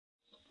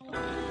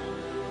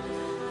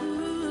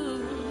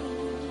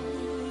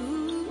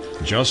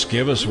Just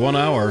give us 1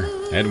 hour,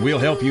 and we'll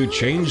help you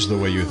change the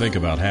way you think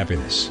about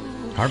happiness.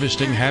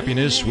 Harvesting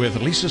Happiness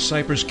with Lisa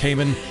Cypers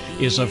Kamen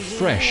is a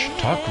fresh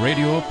talk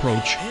radio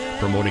approach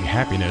promoting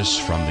happiness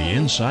from the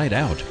inside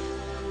out.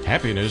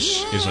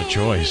 Happiness is a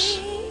choice,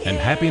 and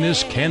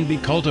happiness can be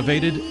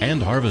cultivated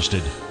and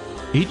harvested.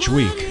 Each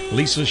week,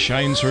 Lisa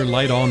shines her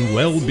light on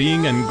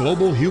well-being and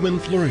global human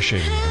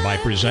flourishing by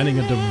presenting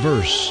a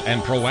diverse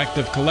and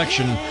proactive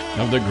collection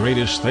of the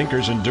greatest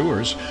thinkers and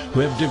doers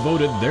who have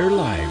devoted their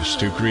lives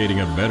to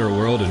creating a better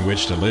world in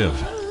which to live.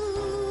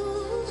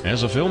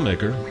 As a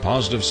filmmaker,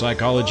 positive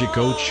psychology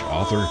coach,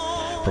 author,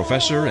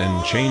 professor,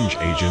 and change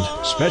agent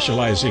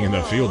specializing in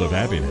the field of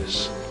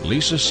happiness,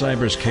 Lisa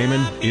Cypers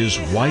Kamen is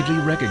widely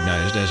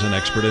recognized as an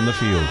expert in the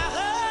field.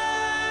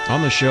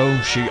 On the show,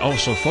 she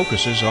also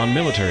focuses on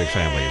military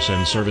families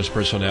and service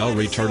personnel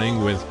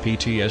returning with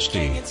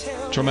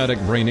PTSD, traumatic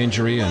brain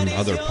injury, and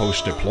other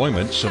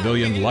post-deployment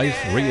civilian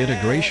life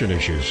reintegration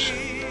issues.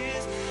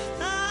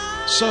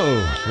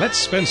 So, let's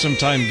spend some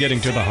time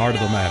getting to the heart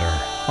of the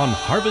matter on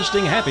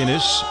Harvesting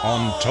Happiness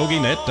on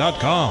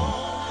TogiNet.com.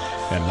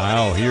 And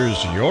now,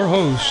 here's your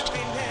host,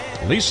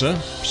 Lisa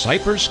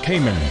Cypers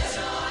Kamen.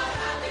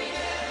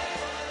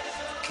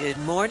 Good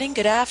morning,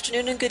 good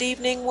afternoon, and good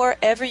evening,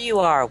 wherever you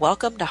are.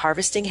 Welcome to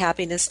Harvesting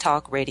Happiness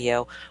Talk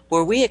Radio,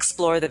 where we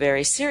explore the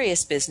very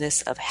serious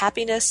business of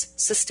happiness,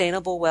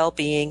 sustainable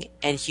well-being,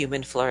 and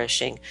human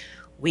flourishing.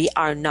 We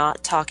are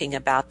not talking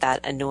about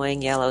that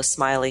annoying yellow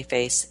smiley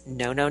face.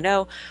 No, no,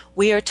 no.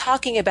 We are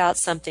talking about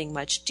something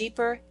much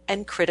deeper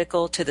and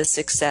critical to the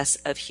success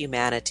of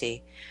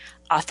humanity.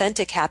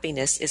 Authentic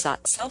happiness is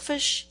not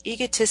selfish,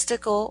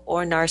 egotistical,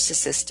 or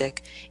narcissistic.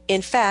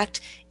 In fact,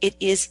 it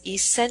is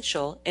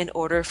essential in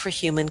order for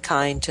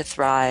humankind to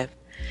thrive.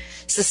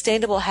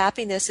 Sustainable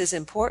happiness is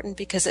important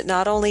because it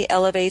not only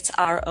elevates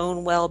our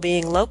own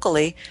well-being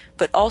locally,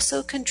 but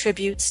also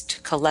contributes to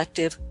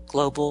collective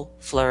global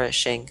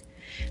flourishing.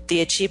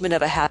 The achievement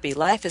of a happy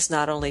life is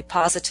not only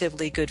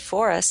positively good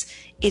for us,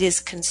 it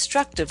is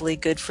constructively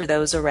good for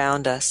those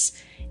around us.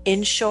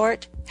 In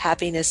short,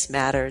 happiness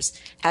matters.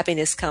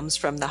 Happiness comes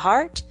from the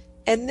heart,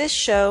 and this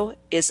show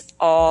is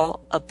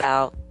all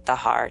about the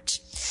heart.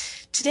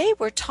 Today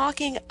we're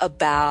talking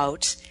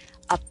about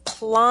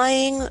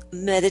applying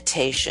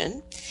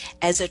meditation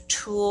as a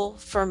tool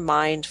for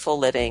mindful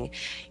living.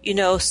 You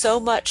know, so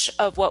much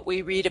of what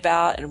we read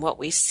about and what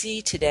we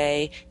see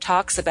today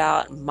talks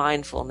about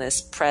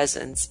mindfulness,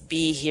 presence,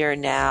 be here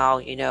now.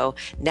 You know,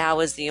 now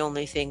is the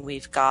only thing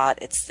we've got.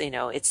 It's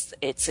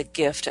a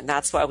gift, and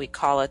that's why we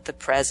call it the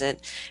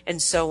present,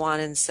 and so on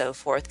and so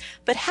forth.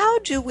 But how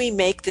do we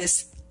make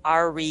this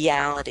our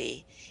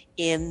reality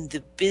in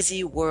the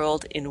busy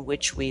world in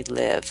which we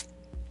live?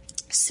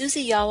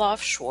 Susie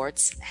Yalof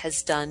Schwartz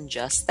has done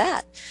just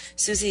that.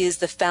 Susie is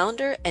the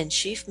founder and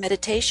chief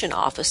meditation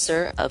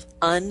officer of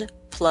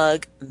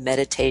Unplug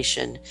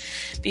Meditation.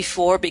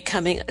 Before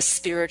becoming a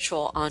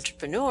spiritual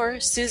entrepreneur,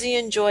 Susie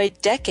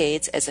enjoyed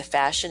decades as a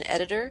fashion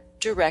editor,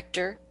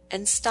 director,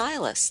 and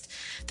stylist.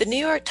 The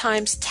New York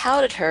Times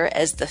touted her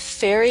as the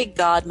fairy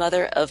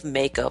godmother of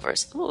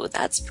makeovers. Ooh,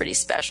 that's pretty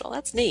special.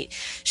 That's neat.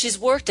 She's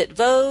worked at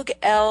Vogue,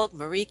 Elle,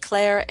 Marie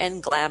Claire,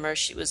 and Glamour.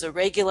 She was a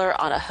regular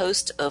on a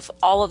host of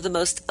all of the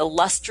most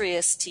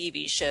illustrious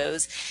TV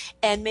shows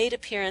and made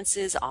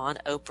appearances on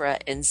Oprah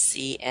and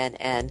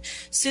CNN.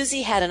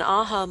 Susie had an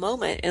aha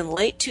moment in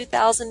late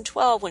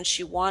 2012 when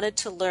she wanted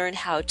to learn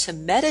how to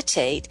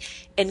meditate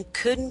and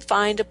couldn't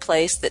find a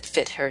place that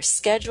fit her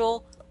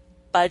schedule,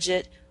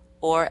 budget,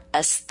 or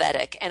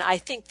aesthetic. And I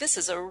think this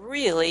is a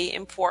really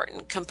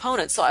important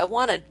component. So I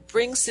want to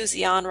bring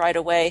Susie on right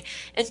away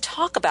and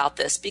talk about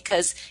this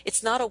because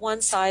it's not a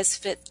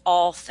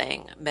one-size-fits-all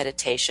thing,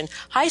 meditation.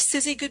 Hi,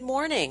 Susie. Good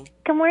morning.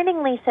 Good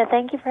morning, Lisa.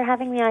 Thank you for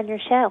having me on your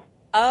show.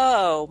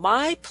 Oh,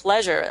 my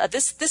pleasure.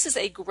 This is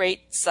a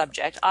great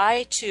subject.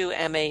 I, too,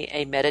 am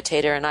a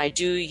meditator, and I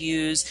do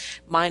use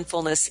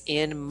mindfulness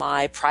in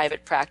my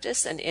private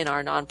practice and in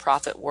our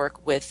nonprofit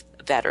work with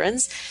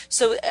veterans.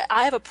 So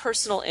I have a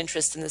personal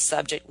interest in the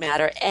subject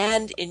matter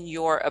and in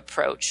your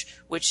approach,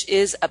 which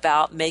is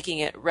about making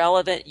it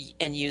relevant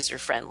and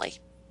user-friendly.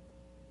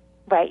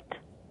 Right.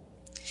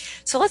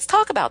 So let's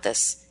talk about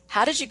this.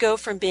 How did you go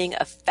from being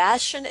a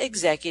fashion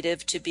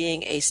executive to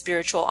being a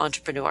spiritual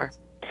entrepreneur?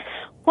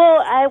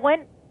 Well, I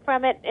went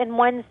from it in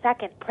 1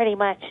 second, pretty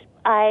much.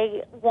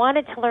 I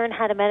wanted to learn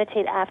how to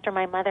meditate after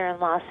my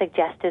mother-in-law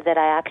suggested that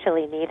I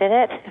actually needed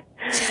it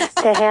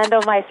to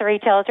handle my 3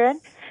 children.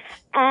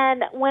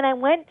 And when I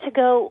went to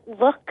go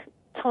look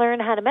to learn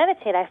how to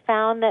meditate, I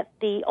found that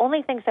the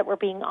only things that were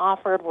being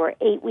offered were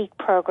 8-week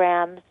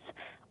programs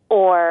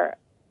or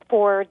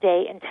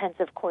 4-day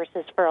intensive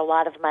courses for a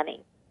lot of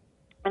money.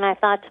 And I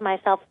thought to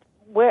myself,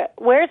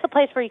 where's the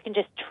place where you can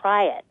just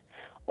try it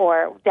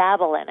or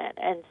dabble in it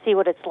and see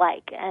what it's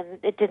like? And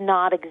it did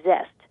not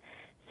exist.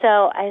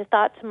 So I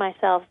thought to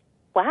myself,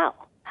 wow,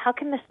 how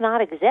can this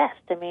not exist?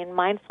 I mean,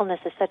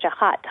 mindfulness is such a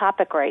hot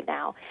topic right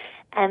now.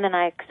 And then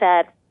I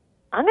said,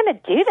 I'm going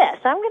to do this.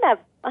 I'm going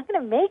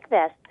to make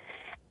this.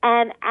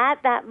 And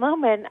at that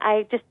moment,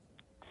 I just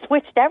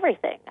switched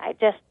everything.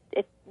 It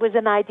was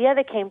an idea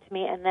that came to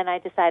me, and then I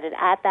decided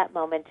at that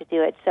moment to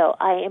do it. So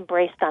I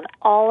embraced on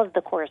all of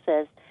the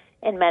courses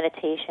in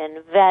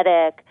meditation,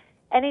 Vedic,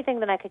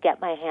 anything that I could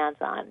get my hands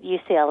on,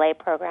 UCLA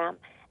program.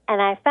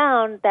 And I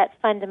found that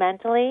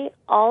fundamentally,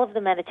 all of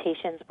the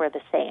meditations were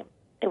the same.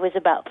 It was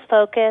about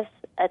focus,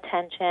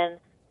 attention,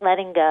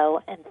 letting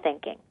go, and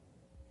thinking.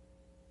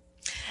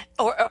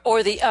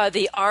 Or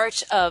the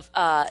art of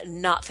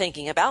not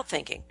thinking about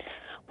thinking.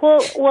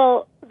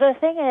 Well, the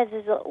thing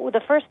is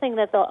the first thing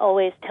that they'll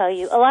always tell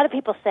you, a lot of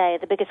people say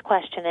the biggest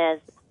question is,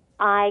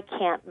 I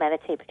can't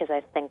meditate because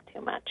I think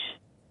too much.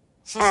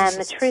 And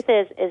the truth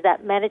is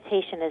that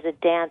meditation is a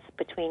dance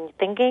between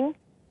thinking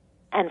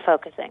and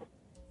focusing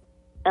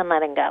and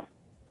letting go.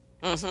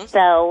 Mm-hmm.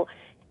 So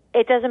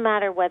it doesn't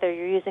matter whether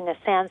you're using a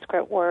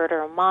Sanskrit word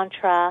or a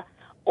mantra,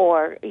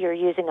 or you're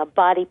using a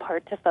body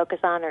part to focus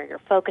on, or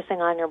you're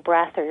focusing on your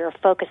breath, or you're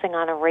focusing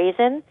on a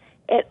raisin.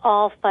 It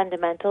all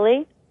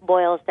fundamentally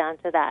boils down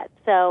to that.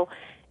 So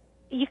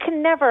you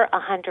can never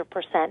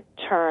 100%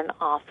 turn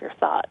off your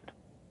thought.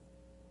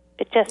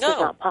 It just is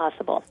not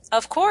possible.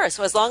 Of course.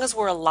 As long as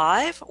we're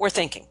alive, we're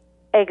thinking.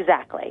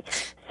 Exactly.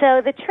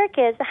 So the trick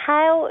is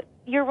how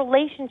your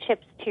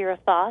relationships to your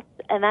thoughts,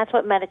 and that's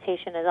what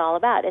meditation is all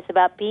about. It's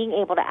about being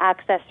able to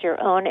access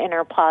your own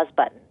inner pause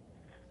button.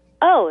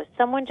 Oh,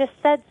 someone just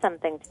said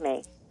something to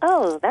me.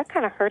 Oh, that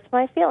kind of hurts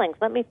my feelings.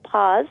 Let me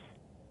pause.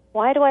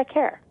 Why do I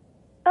care?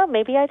 Oh,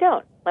 maybe I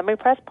don't. Let me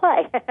press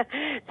play.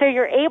 So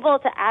you're able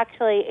to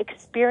actually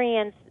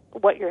experience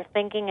what you're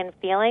thinking and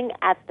feeling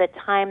at the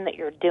time that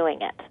you're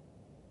doing it.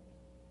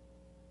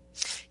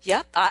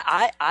 Yep,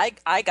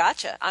 I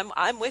gotcha.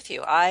 I'm with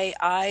you.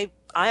 I'm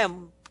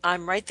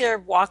right there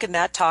walking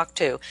that talk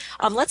too.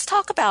 Let's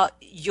talk about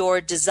your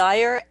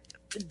desire,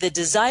 the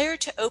desire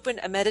to open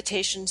a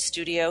meditation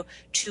studio,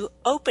 to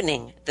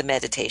opening the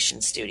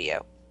meditation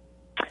studio.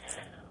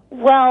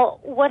 Well,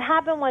 what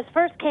happened was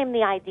first came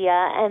the idea,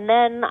 and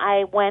then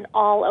I went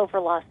all over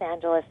Los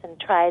Angeles and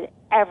tried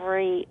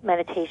every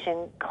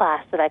meditation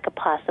class that I could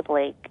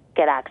possibly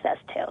get access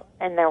to.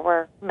 And there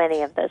were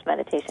many of those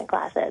meditation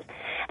classes.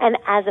 And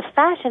as a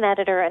fashion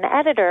editor and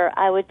editor,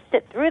 I would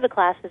sit through the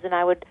classes and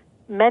I would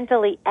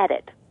mentally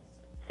edit.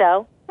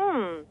 So,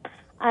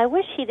 I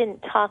wish he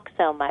didn't talk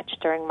so much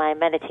during my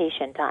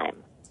meditation time.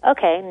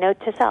 Okay,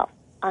 note to self.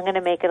 I'm going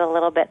to make it a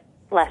little bit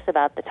less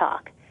about the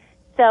talk.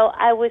 So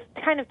I was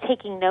kind of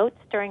taking notes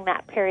during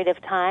that period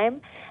of time,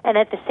 and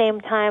at the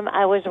same time,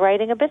 I was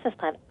writing a business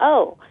plan.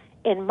 Oh,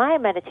 in my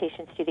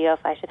meditation studio,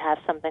 if I should have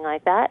something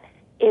like that,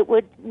 it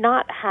would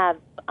not have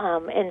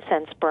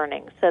incense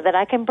burning so that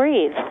I can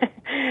breathe.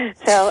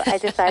 So I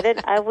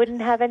decided I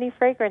wouldn't have any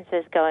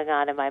fragrances going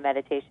on in my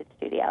meditation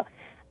studio.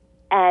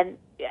 And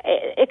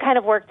it kind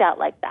of worked out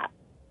like that.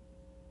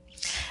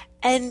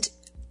 And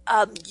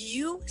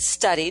you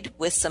studied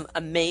with some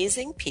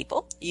amazing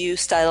people. You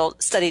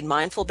studied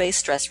mindful-based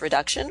stress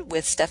reduction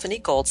with Stephanie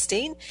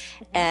Goldstein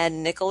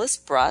and Nicholas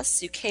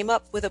Bruss. You came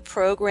up with a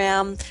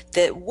program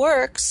that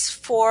works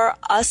for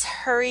us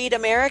hurried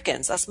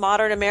Americans, us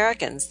modern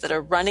Americans that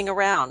are running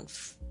around.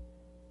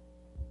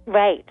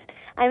 Right.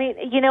 I mean,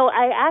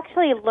 I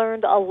actually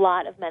learned a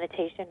lot of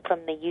meditation from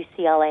the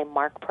UCLA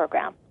MARC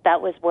program.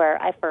 That was where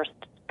I first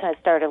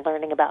started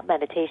learning about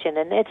meditation,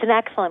 and it's an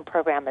excellent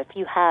program if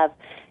you have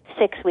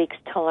 6 weeks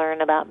to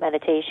learn about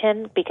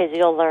meditation, because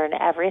you'll learn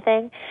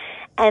everything.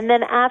 And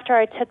then after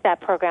I took that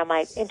program,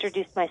 I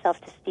introduced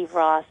myself to Steve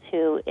Ross,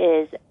 who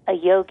is a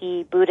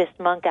yogi Buddhist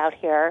monk out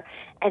here,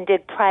 and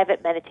did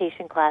private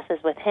meditation classes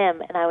with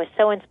him. And I was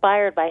so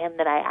inspired by him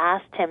that I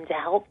asked him to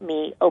help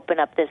me open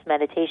up this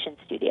meditation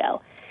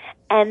studio.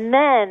 And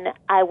then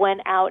I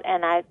went out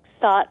and I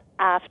sought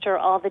after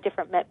all the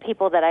different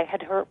people that I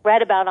had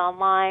read about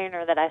online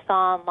or that I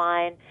saw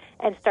online,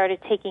 and started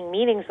taking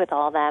meetings with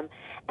all of them.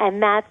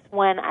 And that's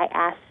when I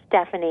asked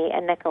Stephanie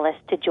and Nicholas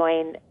to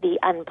join the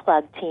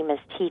Unplugged team as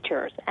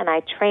teachers. And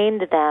I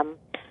trained them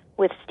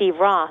with Steve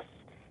Ross,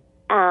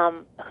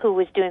 who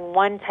was doing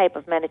one type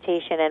of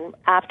meditation. And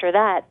after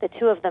that, the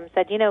two of them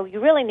said,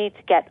 you really need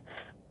to get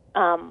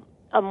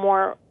a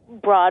more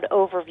broad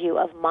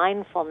overview of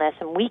mindfulness,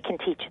 and we can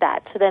teach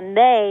that. So then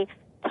they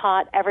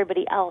taught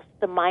everybody else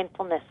the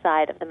mindfulness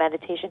side of the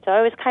meditation. So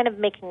I was kind of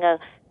making a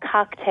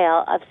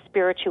cocktail of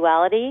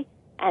spirituality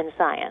and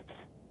science.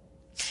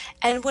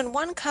 And when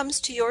one comes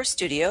to your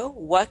studio,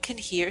 what can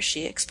he or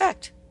she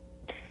expect?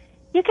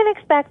 You can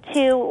expect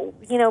to,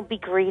 be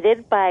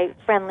greeted by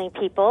friendly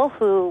people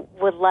who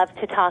would love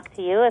to talk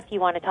to you if you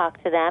want to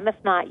talk to them. If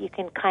not, you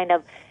can kind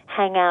of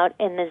hang out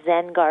in the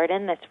Zen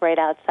garden that's right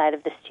outside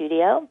of the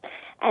studio.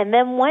 And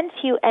then once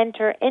you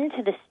enter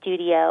into the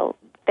studio,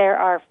 there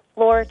are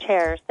floor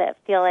chairs that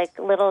feel like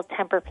little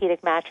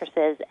Tempur-Pedic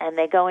mattresses, and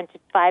they go into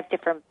 5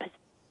 different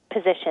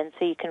positions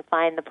so you can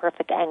find the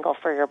perfect angle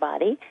for your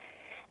body.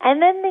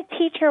 And then the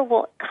teacher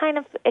will kind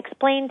of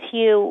explain to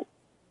you,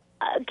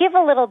 give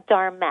a little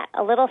dharma,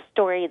 a little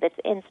story that's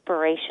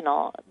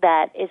inspirational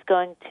that is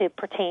going to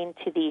pertain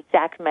to the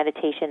exact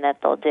meditation that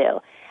they'll do.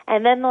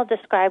 And then they'll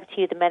describe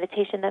to you the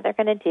meditation that they're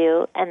going to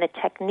do and the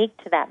technique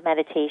to that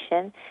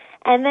meditation,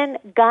 and then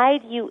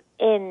guide you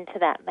into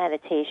that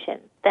meditation.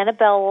 Then a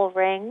bell will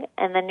ring,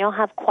 and then you'll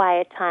have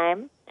quiet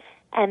time,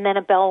 and then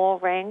a bell will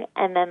ring,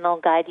 and then they'll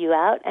guide you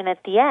out. And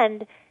at the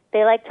end,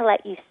 they like to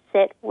let you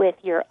sit with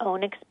your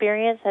own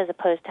experience as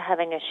opposed to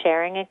having a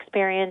sharing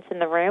experience in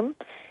the room.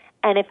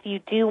 And if you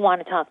do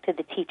want to talk to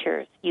the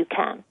teachers, you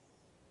can.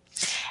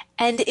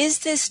 And is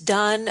this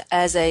done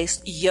as a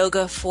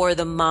yoga for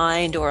the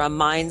mind or a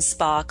mind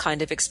spa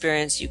kind of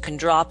experience? You can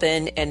drop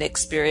in and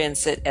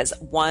experience it as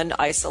one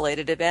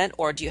isolated event,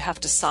 or do you have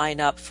to sign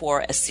up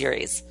for a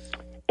series?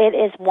 It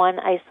is one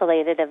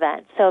isolated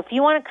event. So if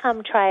you want to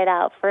come try it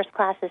out, first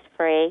class is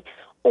free.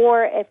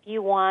 Or if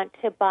you want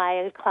to buy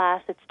a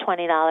class, it's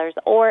 $20.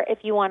 Or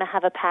if you want to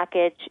have a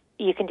package,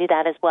 you can do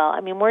that as well.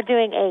 I mean, we're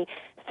doing a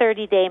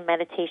 30-day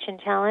meditation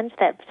challenge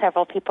that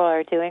several people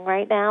are doing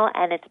right now,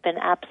 and it's been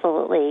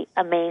absolutely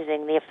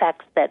amazing, the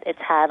effects that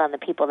it's had on the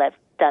people that have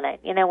done it.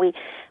 You know, we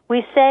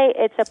say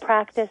it's a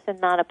practice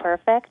and not a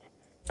perfect,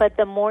 but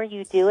the more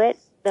you do it,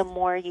 the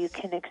more you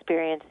can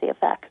experience the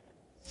effects.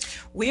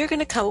 We are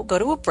going to go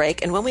to a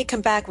break, and when we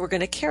come back, we're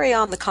going to carry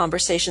on the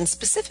conversation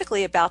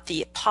specifically about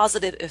the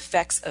positive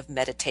effects of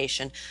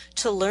meditation.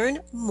 To learn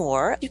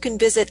more, you can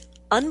visit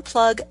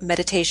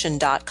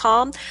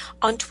unplugmeditation.com.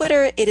 On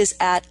Twitter, it is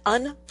at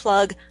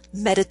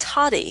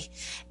unplugmeditati,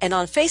 and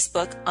on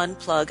Facebook,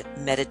 Unplug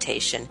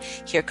Meditation.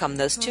 Here come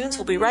those tunes.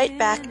 We'll be right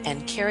back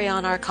and carry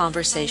on our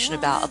conversation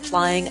about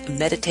applying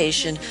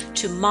meditation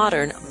to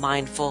modern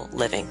mindful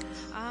living.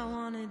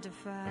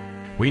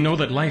 We know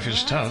that life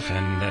is tough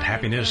and that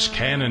happiness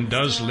can and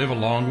does live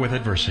along with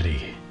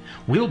adversity.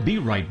 We'll be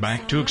right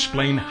back to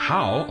explain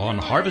how on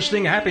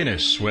Harvesting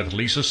Happiness with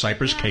Lisa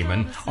Cypers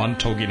Kamen on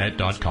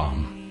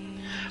TogiNet.com.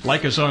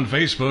 Like us on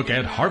Facebook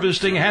at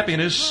Harvesting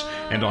Happiness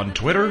and on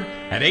Twitter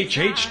at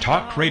HH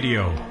Talk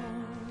Radio.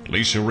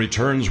 Lisa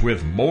returns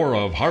with more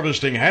of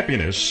Harvesting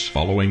Happiness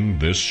following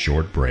this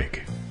short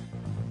break.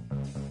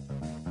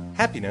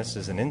 Happiness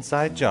is an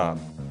inside job.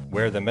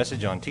 Wear the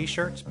message on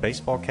t-shirts,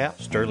 baseball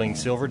caps, sterling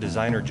silver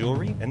designer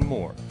jewelry, and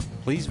more.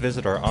 Please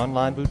visit our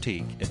online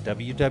boutique at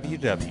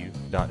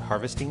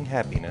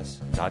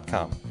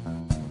www.harvestinghappiness.com.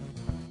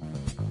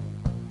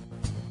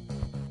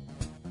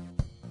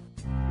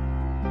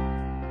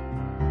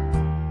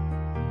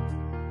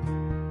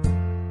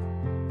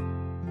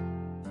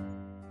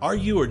 Are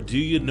you or do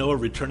you know a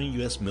returning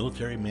U.S.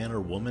 military man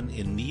or woman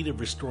in need of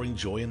restoring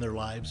joy in their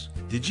lives?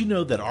 Did you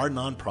know that our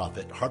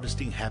nonprofit,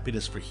 Harvesting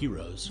Happiness for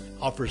Heroes,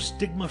 offers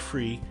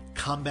stigma-free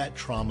combat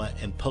trauma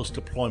and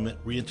post-deployment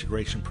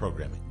reintegration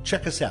programming?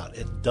 Check us out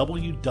at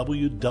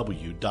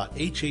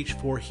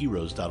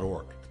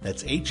www.hh4heroes.org.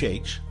 That's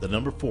HH, the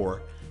number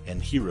 4, and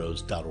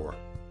heroes.org.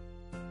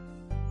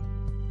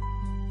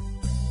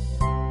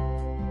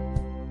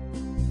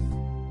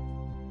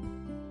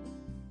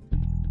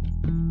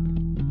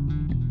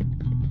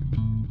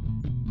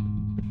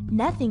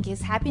 Nothing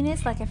gives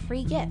happiness like a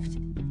free gift.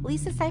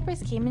 Lisa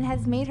Cypers Kamen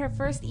has made her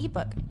first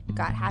ebook,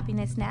 Got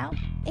Happiness Now?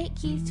 8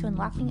 Keys to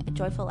Unlocking a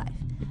Joyful Life,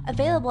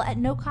 available at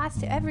no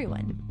cost to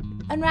everyone.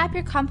 Unwrap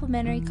your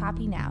complimentary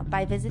copy now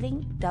by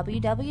visiting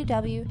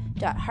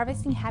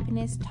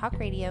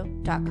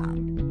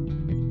www.harvestinghappinesstalkradio.com.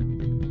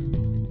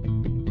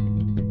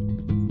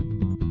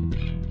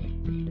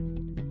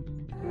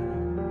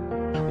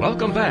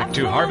 Welcome back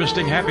to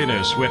Harvesting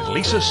Happiness with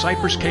Lisa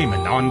Cypers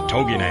Kamen on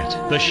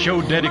TogiNet, the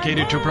show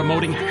dedicated to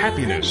promoting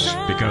happiness,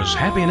 because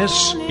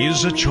happiness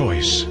is a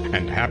choice,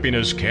 and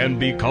happiness can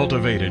be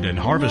cultivated and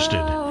harvested.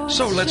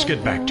 So let's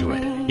get back to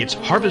it. It's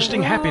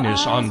Harvesting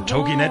Happiness on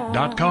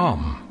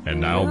TogiNet.com.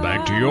 And now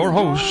back to your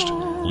host,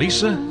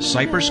 Lisa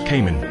Cypers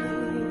Kamen.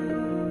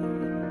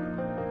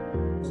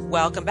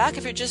 Welcome back.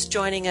 If you're just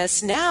joining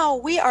us now,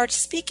 we are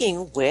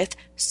speaking with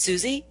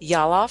Susie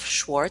Yalof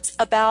Schwartz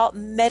about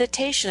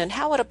meditation and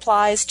how it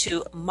applies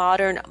to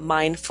modern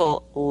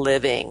mindful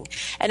living.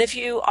 And if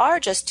you are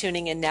just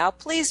tuning in now,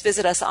 please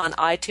visit us on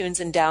iTunes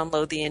and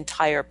download the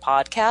entire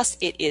podcast.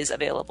 It is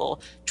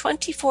available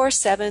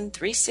 24/7,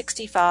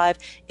 365.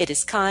 It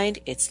is kind,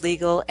 it's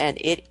legal, and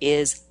it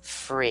is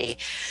free.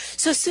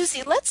 So,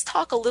 Susie, let's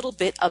talk a little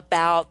bit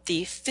about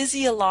the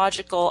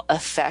physiological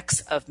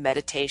effects of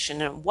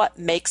meditation and what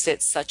makes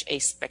it such a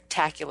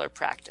spectacular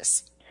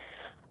practice.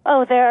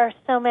 Oh, there are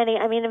so many.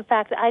 I mean, in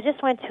fact, I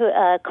just went to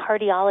a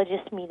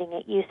cardiologist meeting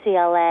at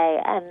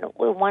UCLA, and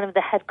one of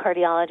the head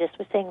cardiologists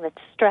was saying that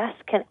stress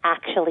can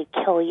actually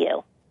kill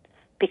you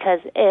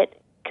because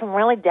it can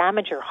really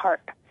damage your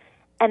heart.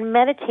 And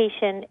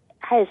meditation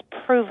has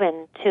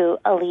proven to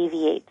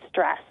alleviate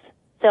stress.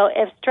 So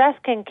if stress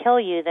can kill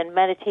you, then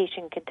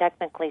meditation can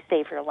technically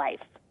save your life.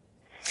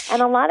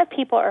 And a lot of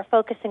people are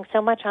focusing so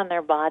much on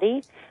their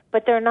body,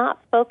 but they're not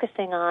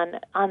focusing on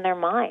their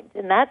mind.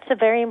 And that's a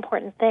very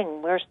important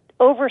thing. We're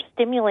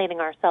overstimulating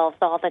ourselves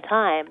all the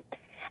time,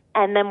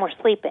 and then we're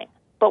sleeping.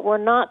 But we're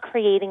not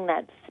creating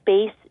that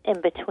space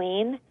in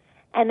between.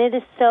 And it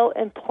is so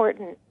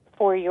important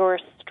for your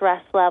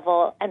stress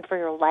level and for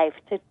your life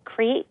to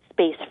create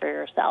space for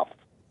yourself.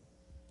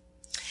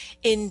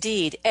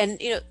 Indeed. And,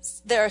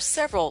 there are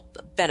several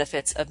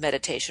benefits of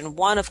meditation.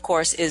 One, of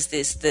course, is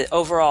the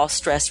overall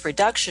stress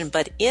reduction.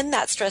 But in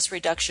that stress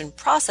reduction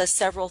process,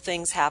 several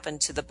things happen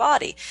to the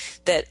body.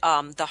 That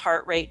the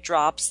heart rate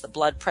drops, the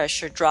blood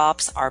pressure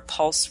drops, our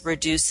pulse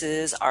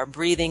reduces, our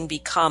breathing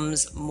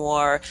becomes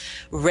more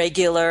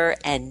regular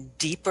and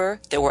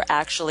deeper, that we're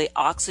actually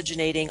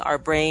oxygenating our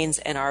brains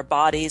and our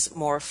bodies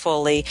more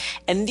fully.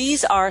 And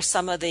these are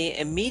some of the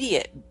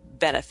immediate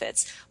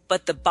benefits.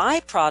 But the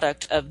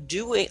byproduct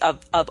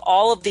of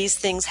all of these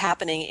things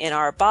happening in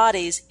our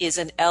bodies is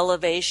an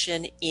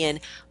elevation in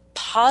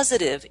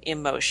positive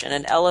emotion,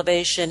 an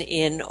elevation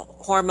in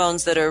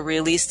hormones that are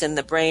released in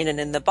the brain and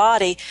in the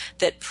body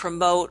that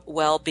promote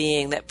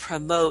well-being, that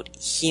promote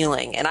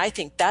healing. And I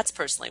think that's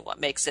personally what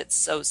makes it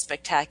so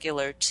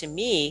spectacular to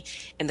me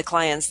and the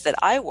clients that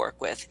I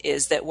work with,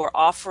 is that we're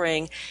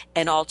offering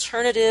an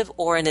alternative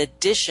or an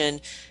addition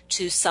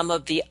to some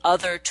of the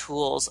other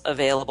tools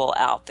available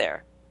out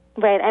there.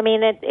 Right. I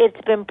mean,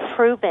 it's been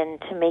proven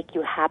to make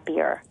you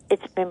happier.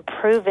 It's been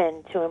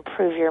proven to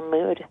improve your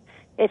mood.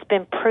 It's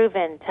been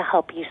proven to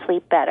help you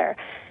sleep better.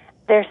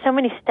 There's so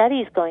many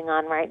studies going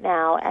on right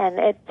now, and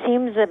it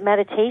seems that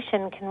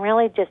meditation can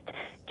really just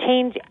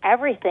change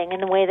everything in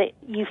the way that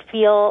you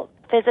feel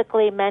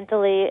physically,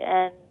 mentally,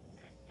 and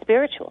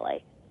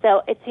spiritually.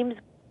 So it seems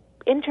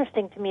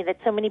interesting to me that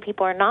so many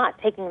people are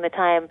not taking the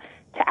time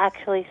to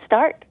actually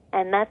start,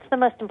 and that's the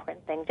most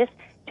important thing. Just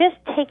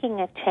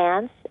taking a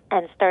chance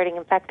and starting.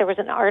 In fact, there was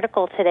an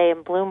article today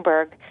in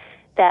Bloomberg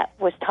that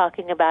was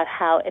talking about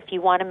how if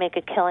you want to make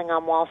a killing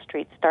on Wall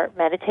Street, start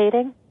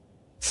meditating.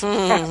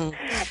 and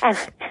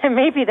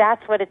maybe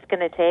that's what it's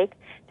going to take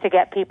to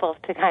get people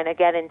to kind of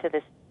get into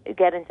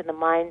the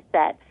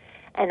mindset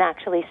and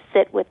actually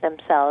sit with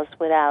themselves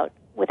without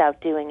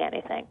doing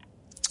anything.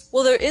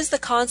 Well, there is the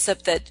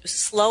concept that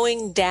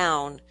slowing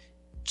down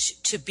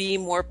to be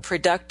more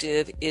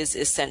productive is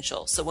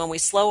essential. So when we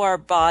slow our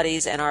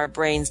bodies and our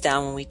brains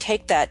down, when we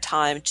take that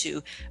time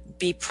to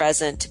be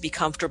present, to be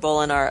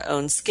comfortable in our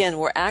own skin,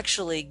 we're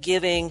actually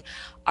giving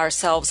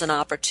ourselves an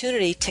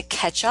opportunity to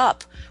catch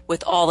up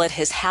with all that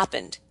has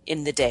happened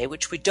in the day,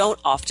 which we don't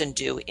often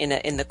do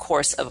in the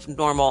course of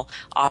normal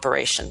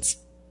operations.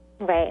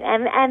 Right.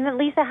 And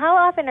Lisa, how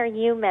often are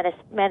you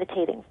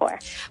meditating for?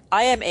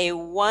 I am a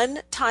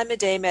 1 time a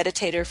day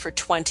meditator for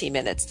 20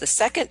 minutes. The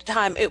second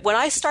time, when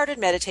I started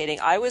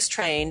meditating, I was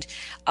trained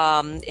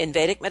in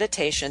Vedic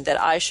meditation that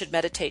I should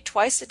meditate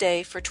twice a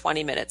day for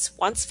 20 minutes,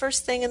 once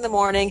first thing in the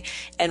morning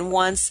and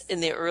once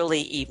in the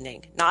early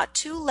evening. Not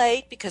too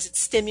late because it's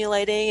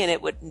stimulating and it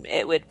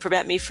would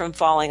prevent me from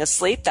falling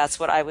asleep.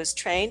 That's what I was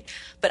trained.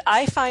 But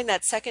I find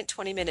that second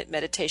 20-minute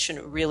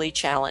meditation really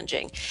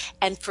challenging.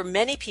 And for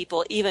many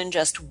people, even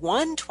just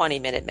one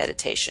 20-minute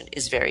meditation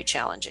is very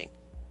challenging.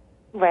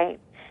 Right.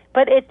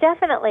 But it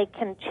definitely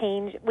can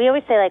change. We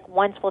always say, like,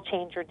 once will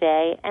change your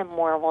day and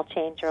more will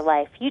change your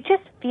life. You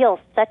just feel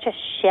such a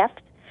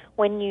shift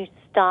when you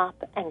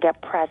stop and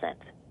get present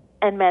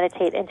and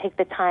meditate and take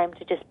the time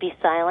to just be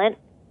silent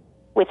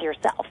with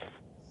yourself.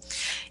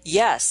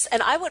 Yes,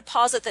 and I would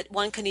posit that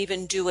one can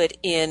even do it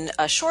in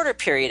a shorter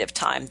period of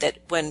time. That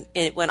when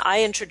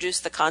I introduce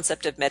the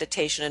concept of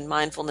meditation and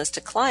mindfulness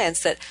to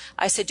clients, that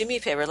I say, do me a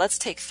favor, let's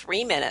take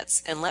 3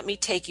 minutes and let me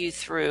take you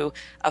through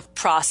a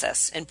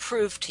process and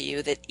prove to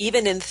you that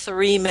even in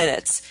 3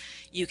 minutes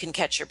you can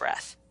catch your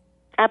breath.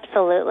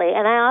 Absolutely.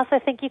 And I also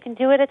think you can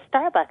do it at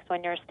Starbucks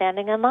when you're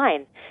standing in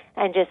line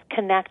and just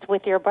connect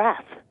with your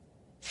breath.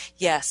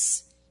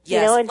 Yes.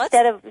 Yes.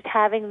 Instead of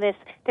having this,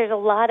 there's a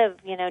lot of,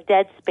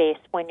 dead space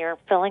when you're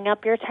filling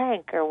up your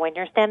tank or when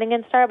you're standing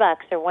in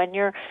Starbucks or when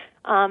you're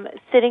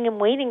sitting and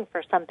waiting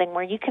for something,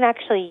 where you can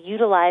actually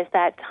utilize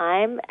that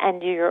time and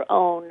do your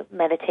own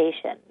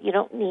meditation. You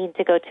don't need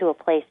to go to a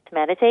place to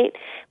meditate,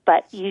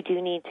 but you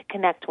do need to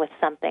connect with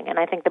something. And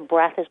I think the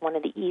breath is one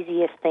of the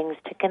easiest things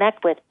to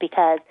connect with,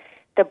 because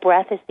the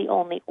breath is the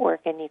only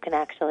organ you can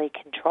actually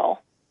control.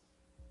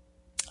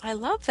 I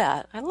love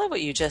that. I love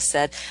what you just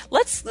said.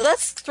 Let's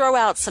throw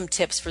out some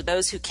tips for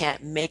those who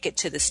can't make it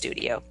to the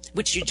studio,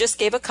 which you just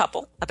gave a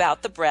couple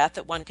about the breath,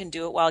 that one can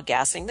do it while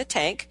gassing the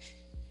tank,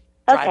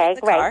 driving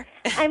the car.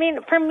 I mean,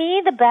 for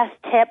me, the best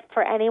tip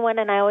for anyone,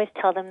 and I always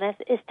tell them this,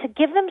 is to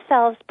give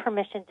themselves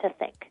permission to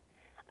think.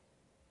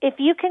 If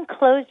you can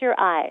close your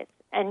eyes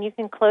and you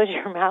can close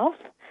your mouth,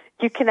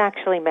 you can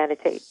actually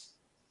meditate.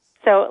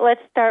 So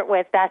let's start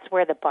with, that's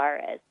where the bar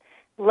is.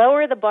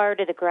 Lower the bar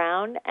to the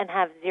ground and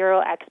have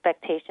zero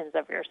expectations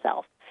of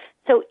yourself.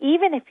 So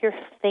even if you're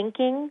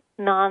thinking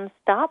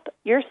nonstop,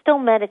 you're still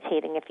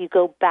meditating if you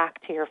go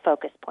back to your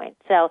focus point.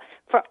 So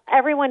for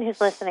everyone who's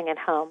listening at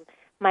home,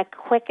 my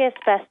quickest,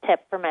 best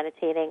tip for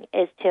meditating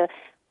is to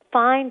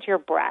find your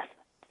breath.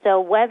 So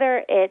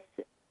whether it's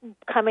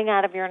coming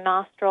out of your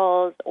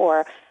nostrils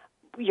or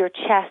your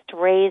chest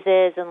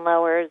raises and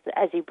lowers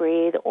as you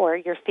breathe, or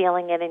you're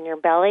feeling it in your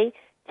belly,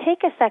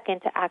 take a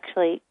second to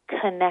actually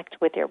connect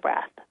with your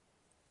breath.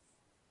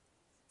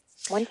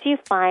 Once you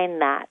find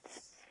that,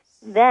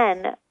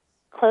 then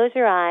close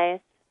your eyes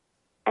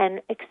and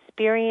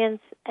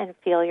experience and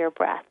feel your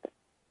breath.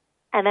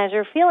 And as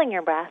you're feeling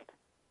your breath,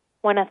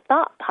 when a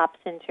thought pops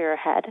into your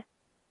head,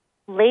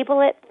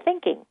 label it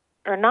thinking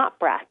or not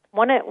breath.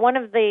 One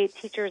of the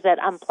teachers at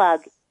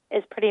Unplug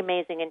is pretty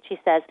amazing, and she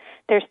says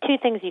there's two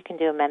things you can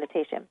do in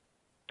meditation: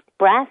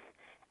 breath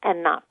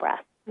and not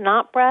breath.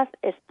 Not breath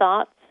is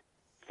thoughts,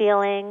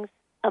 feelings,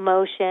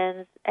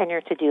 emotions, and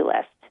your to-do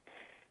list.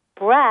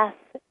 Breath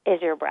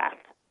is your breath.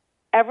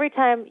 Every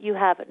time you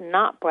have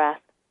not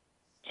breath,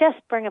 just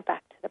bring it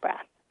back to the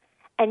breath.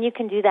 And you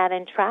can do that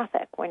in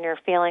traffic when you're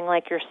feeling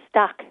like you're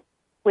stuck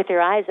with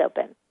your eyes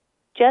open.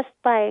 Just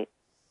by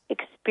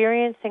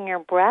experiencing your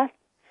breath,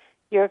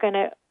 you're going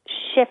to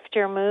shift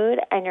your mood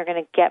and you're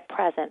going to get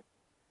present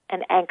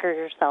and anchor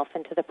yourself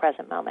into the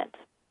present moment.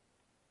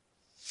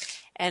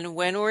 And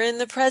when we're in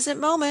the present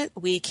moment,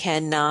 we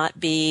cannot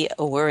be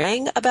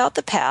worrying about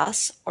the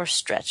past or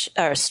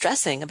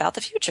stressing about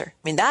the future. I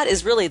mean, that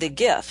is really the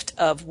gift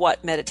of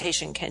what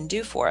meditation can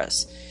do for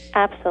us.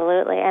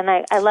 Absolutely. And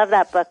I love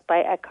that book by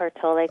Eckhart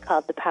Tolle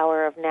called The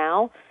Power of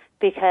Now,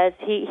 because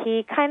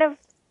he kind of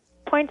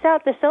points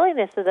out the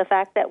silliness of the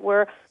fact that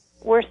we're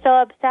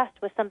so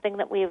obsessed with something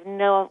that we have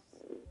no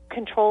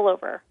control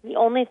over. The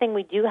only thing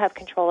we do have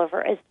control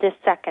over is this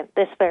second,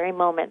 this very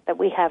moment that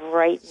we have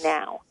right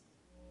now.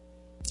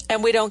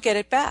 And we don't get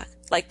it back.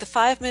 Like the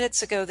 5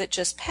 minutes ago that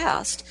just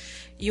passed,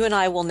 you and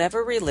I will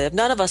never relive.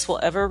 None of us will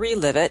ever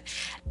relive it.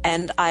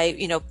 And I,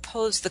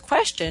 posed the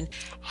question,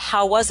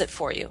 how was it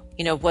for you?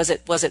 Was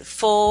it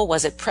full?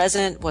 Was it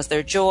present? Was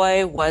there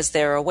joy? Was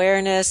there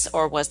awareness?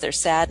 Or was there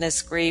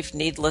sadness, grief,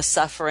 needless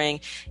suffering?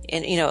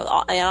 And,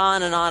 on and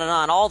on and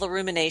on, all the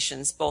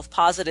ruminations, both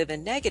positive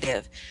and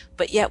negative,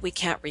 but yet we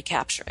can't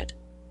recapture it.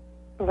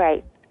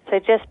 Right. So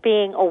just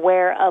being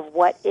aware of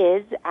what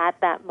is at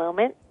that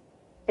moment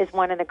is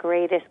one of the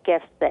greatest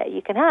gifts that you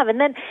can have. And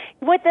then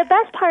what the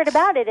best part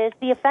about it is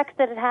the effects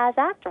that it has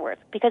afterwards.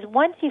 Because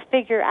once you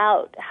figure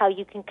out how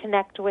you can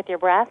connect with your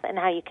breath and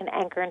how you can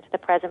anchor into the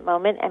present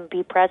moment and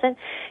be present,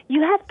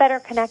 you have better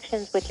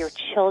connections with your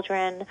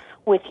children,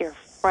 with your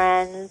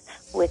friends,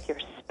 with your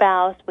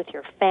spouse, with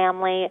your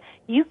family.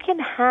 You can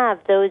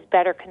have those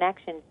better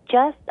connections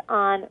just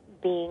on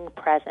being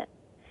present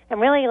and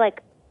really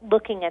like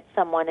looking at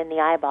someone in the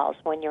eyeballs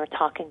when you're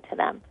talking to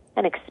them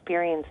and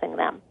experiencing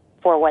them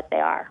for what they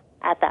are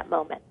at that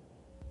moment.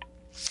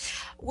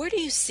 Where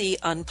do you see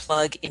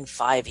Unplug in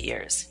 5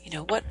 years?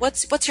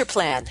 What's your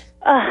plan?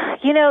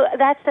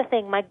 That's the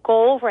thing. My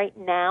goal right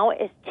now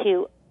is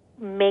to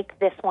make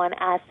this one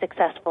as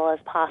successful as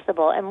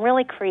possible and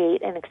really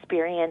create an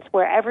experience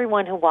where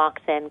everyone who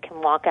walks in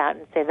can walk out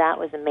and say, that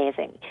was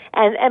amazing.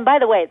 And by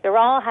the way, they're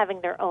all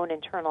having their own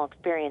internal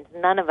experience.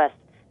 None of us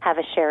have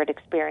a shared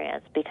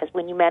experience, because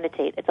when you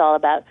meditate, it's all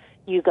about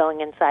you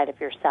going inside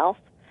of yourself.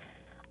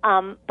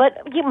 But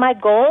my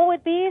goal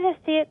would be to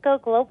see it go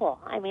global.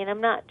 I mean, I'm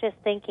not just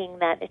thinking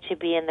that it should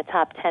be in the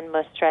top 10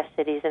 most stressed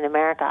cities in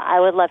America. I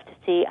would love to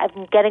see, I've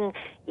been getting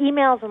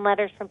emails and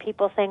letters from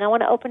people saying, I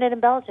want to open it in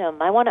Belgium,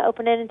 I want to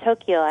open it in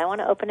Tokyo, I want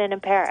to open it in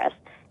Paris.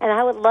 And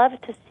I would love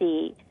to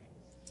see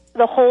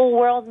the whole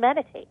world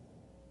meditate.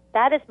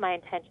 That is my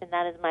intention,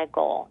 that is my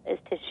goal, is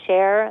to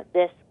share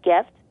this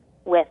gift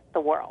with the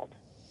world.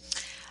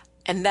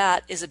 And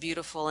that is a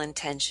beautiful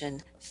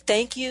intention.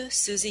 Thank you,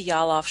 Susie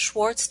Yalof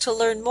Schwartz. To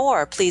learn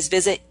more, please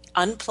visit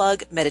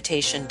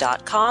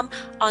unplugmeditation.com.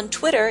 On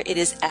Twitter, it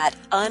is at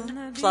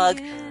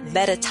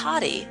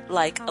unplugmeditati,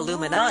 like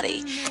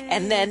Illuminati.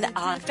 And then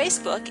on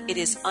Facebook, it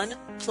is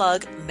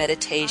Unplug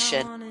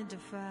Meditation.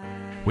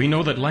 We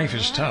know that life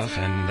is tough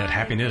and that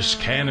happiness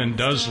can and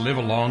does live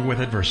along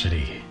with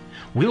adversity.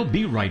 We'll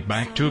be right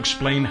back to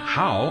explain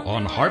how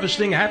on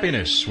Harvesting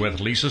Happiness with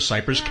Lisa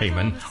Cypers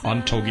Kamen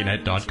on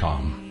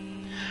TogiNet.com.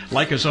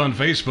 Like us on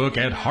Facebook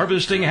at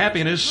Harvesting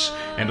Happiness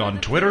and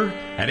on Twitter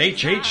at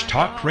HH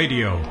Talk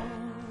Radio.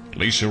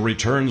 Lisa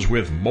returns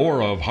with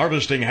more of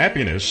Harvesting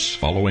Happiness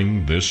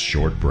following this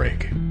short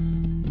break.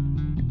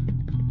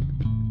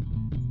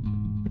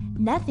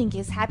 Nothing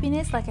gives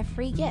happiness like a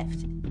free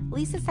gift.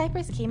 Lisa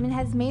Cypers Kamen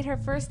has made her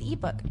first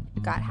ebook,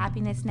 Got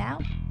Happiness Now?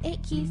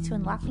 8 Keys to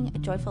Unlocking a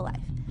Joyful Life,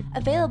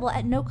 available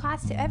at no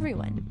cost to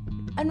everyone.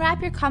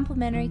 Unwrap your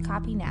complimentary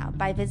copy now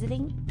by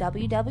visiting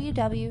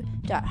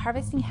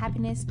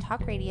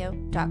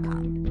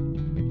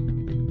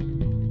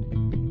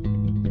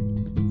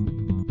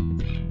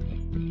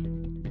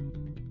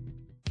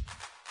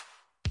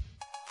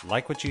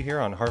Like what you hear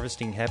on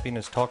Harvesting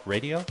Happiness Talk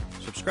Radio?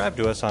 Subscribe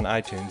to us on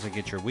iTunes and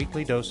get your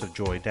weekly dose of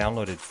joy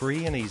downloaded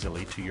free and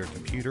easily to your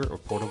computer or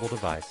portable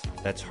device.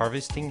 That's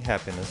Harvesting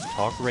Happiness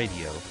Talk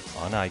Radio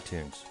on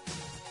iTunes.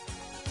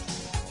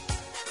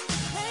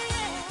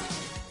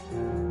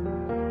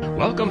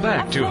 Welcome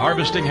back to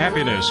Harvesting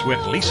Happiness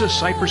with Lisa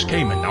Cypers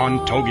Kamen on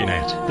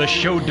TogiNet, the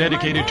show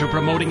dedicated to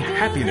promoting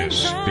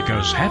happiness,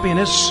 because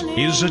happiness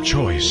is a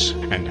choice,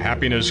 and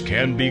happiness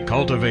can be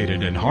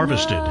cultivated and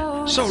harvested.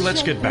 So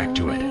let's get back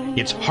to it.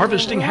 It's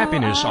Harvesting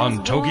Happiness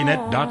on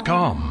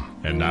TogiNet.com.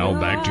 And now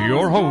back to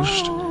your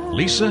host,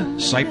 Lisa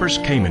Cypers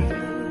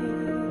Kamen.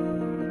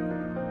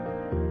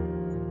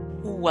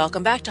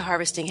 Welcome back to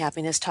Harvesting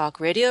Happiness Talk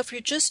Radio. If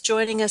you're just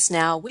joining us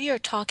now, we are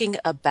talking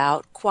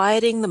about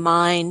quieting the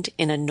mind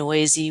in a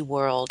noisy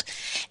world.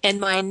 And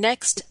my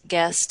next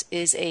guest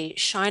is a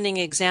shining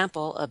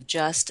example of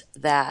just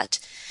that.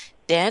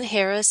 Dan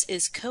Harris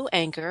is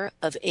co-anchor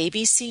of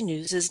ABC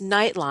News'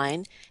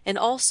 Nightline and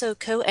also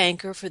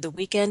co-anchor for the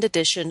weekend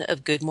edition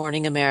of Good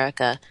Morning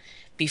America.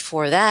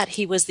 Before that,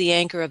 he was the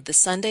anchor of the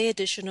Sunday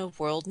edition of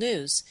World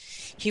News.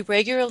 He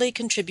regularly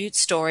contributes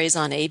stories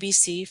on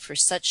ABC for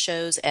such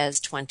shows as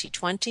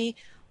 2020,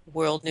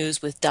 World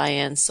News with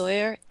Diane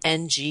Sawyer,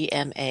 and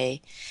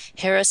GMA.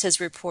 Harris has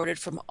reported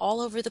from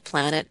all over the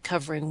planet,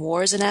 covering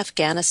wars in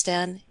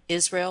Afghanistan,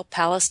 Israel,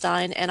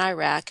 Palestine, and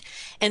Iraq,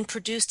 and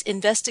produced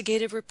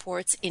investigative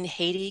reports in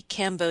Haiti,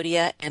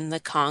 Cambodia, and the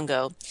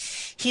Congo.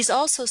 He's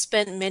also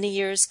spent many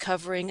years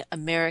covering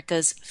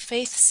America's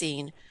faith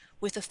scene,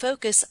 with a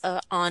focus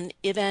on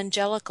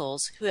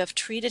evangelicals who have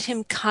treated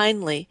him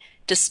kindly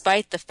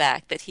despite the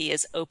fact that he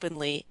is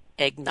openly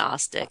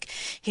agnostic.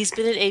 He's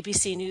been at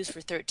ABC News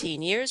for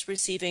 13 years,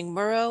 receiving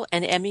Murrow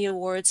and Emmy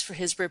Awards for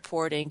his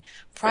reporting.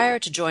 Prior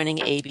to joining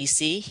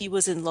ABC, he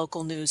was in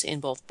local news in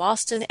both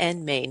Boston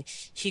and Maine.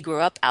 He grew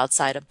up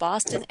outside of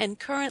Boston and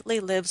currently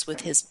lives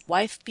with his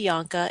wife,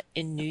 Bianca,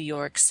 in New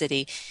York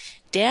City.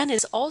 Dan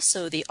is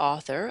also the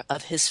author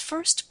of his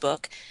first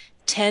book,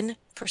 10%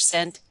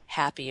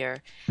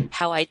 Happier: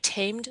 How I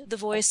Tamed the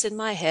Voice in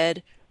My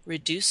Head,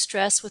 Reduced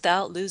Stress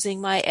Without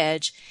Losing My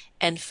Edge,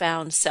 and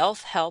Found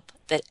Self-Help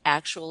That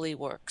Actually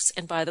Works.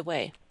 And by the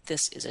way,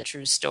 this is a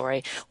true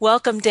story.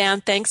 Welcome, Dan.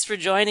 Thanks for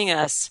joining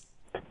us.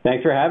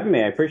 Thanks for having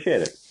me. I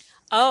appreciate it.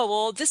 Oh,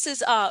 well, this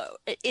is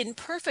in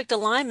perfect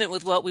alignment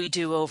with what we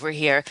do over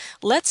here.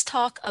 Let's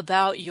talk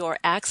about your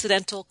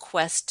accidental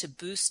quest to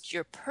boost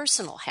your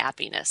personal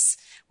happiness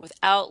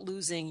without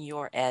losing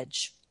your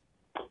edge.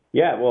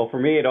 Yeah, well, for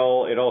me, it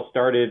all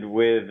started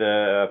with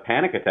a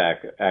panic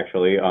attack,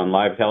 actually, on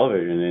live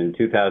television in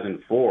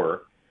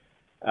 2004.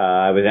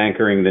 I was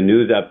anchoring the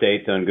news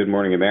updates on Good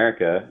Morning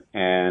America,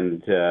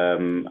 and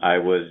I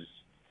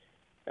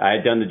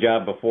had done the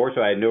job before,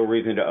 so I had no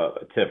reason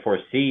to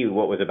foresee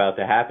what was about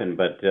to happen.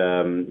 But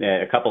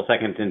a couple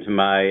seconds into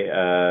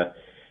my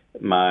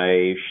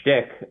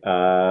shtick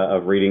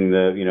of reading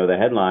the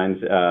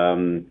headlines,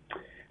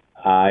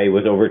 I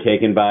was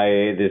overtaken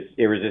by this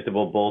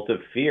irresistible bolt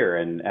of fear,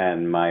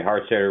 and my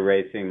heart started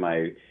racing,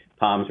 my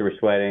palms were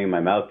sweating,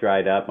 my mouth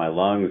dried up, my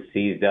lungs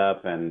seized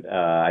up, and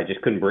I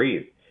just couldn't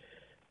breathe.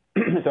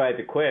 So I had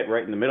to quit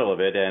right in the middle of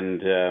it,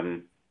 and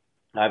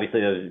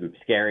obviously that was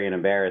scary and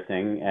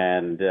embarrassing.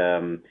 And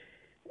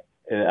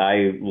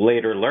I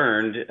later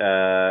learned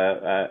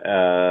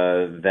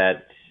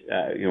that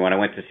when I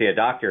went to see a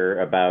doctor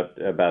about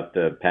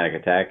the panic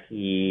attack,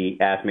 he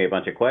asked me a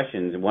bunch of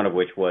questions, one of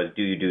which was,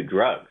 "Do you do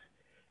drugs?"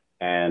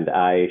 And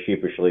I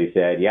sheepishly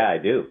said, "Yeah, I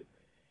do."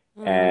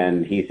 Mm-hmm.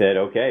 And he said,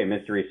 "Okay,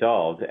 mystery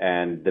solved."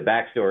 And the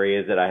backstory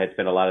is that I had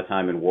spent a lot of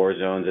time in war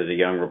zones as a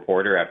young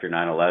reporter after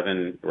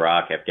 9/11,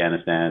 Iraq,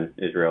 Afghanistan,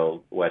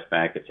 Israel, West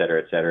Bank, et cetera,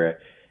 et cetera.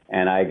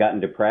 And I had gotten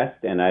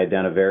depressed, and I had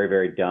done a very,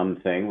 very dumb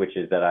thing, which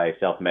is that I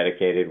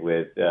self-medicated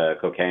with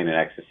cocaine and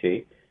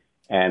ecstasy.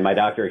 And my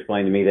doctor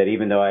explained to me that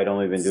even though I'd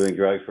only been doing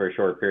drugs for a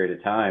short period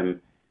of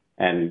time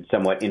and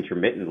somewhat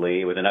intermittently,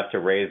 it was enough to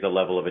raise the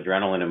level of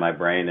adrenaline in my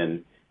brain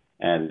and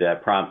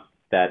prompt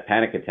that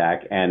panic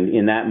attack. And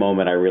in that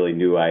moment, I really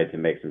knew I had to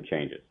make some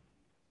changes.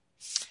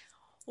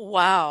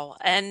 Wow.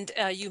 And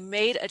you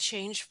made a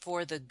change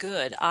for the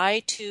good.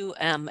 I, too,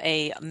 am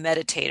a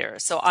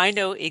meditator, so I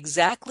know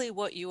exactly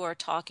what you are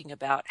talking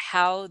about,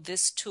 how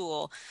this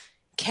tool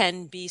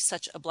can be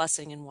such a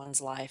blessing in one's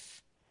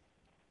life.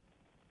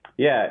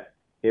 Yeah,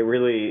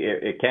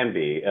 it can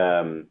be.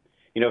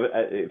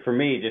 For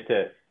me, just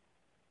to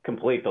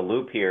complete the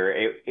loop here,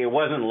 it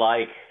wasn't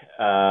like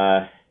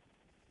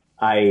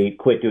I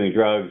quit doing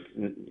drugs,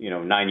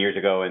 9 years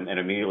ago and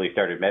immediately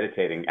started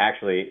meditating.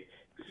 Actually,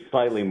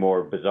 slightly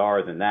more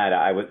bizarre than that.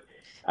 I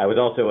was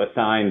also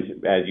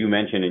assigned, as you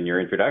mentioned in your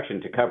introduction,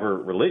 to cover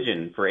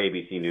religion for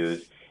ABC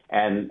News.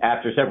 And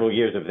after several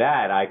years of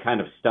that, I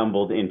kind of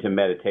stumbled into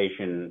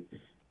meditation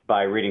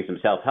by reading some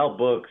self-help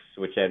books,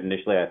 which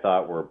initially I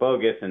thought were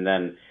bogus, and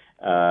then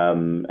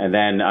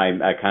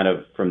I kind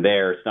of from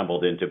there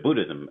stumbled into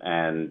Buddhism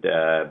and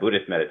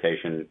Buddhist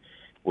meditation,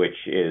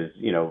 which is,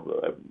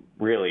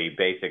 really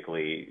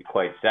basically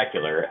quite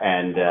secular,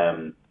 and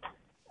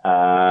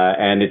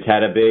it's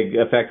had a big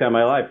effect on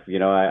my life.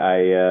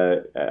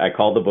 I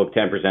called the book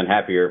 10%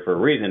 Happier for a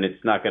reason.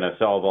 It's not going to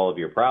solve all of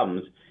your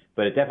problems,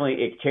 but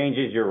it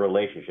changes your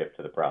relationship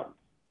to the problem.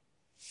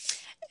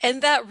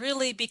 And that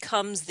really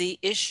becomes the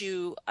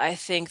issue, I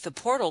think, the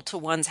portal to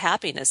one's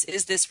happiness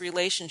is this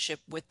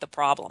relationship with the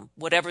problem,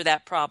 whatever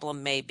that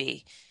problem may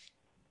be.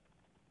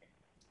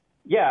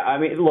 Yeah, I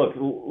mean, look,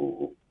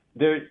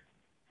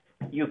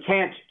 you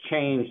can't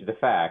change the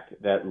fact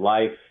that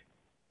life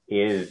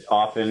is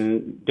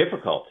often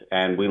difficult,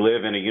 and we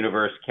live in a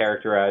universe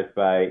characterized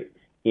by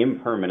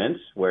impermanence,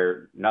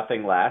 where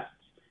nothing lasts,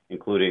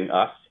 including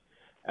us,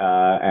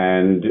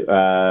 and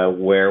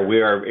where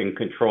we are in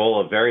control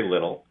of very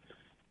little.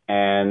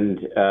 And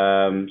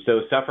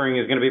so suffering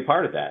is going to be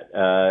part of that.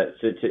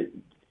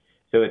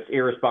 So it's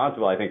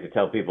irresponsible, I think, to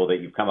tell people that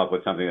you've come up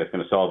with something that's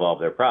going to solve all of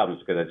their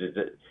problems, because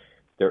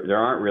there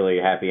aren't really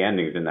happy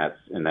endings in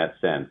that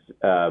sense.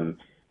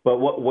 But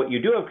what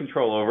you do have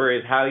control over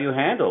is how you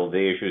handle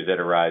the issues that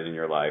arise in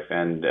your life,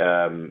 and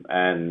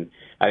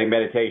I think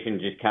meditation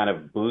just kind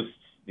of boosts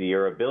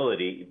your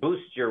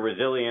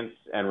resilience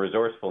and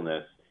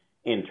resourcefulness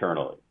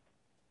internally.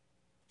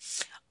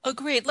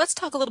 Agreed. Let's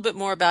talk a little bit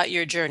more about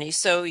your journey.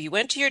 So you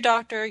went to your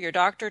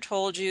doctor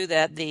told you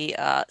that the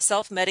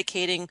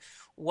self-medicating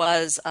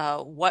was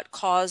what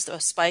caused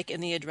a spike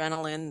in the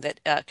adrenaline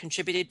that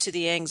contributed to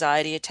the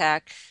anxiety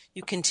attack.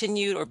 You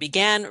continued or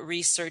began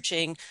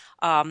researching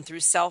through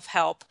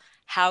self-help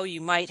how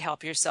you might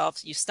help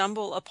yourself. You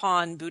stumble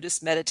upon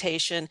Buddhist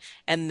meditation,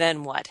 and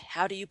then what?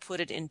 How do you put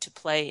it into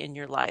play in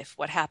your life?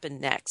 What happened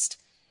next?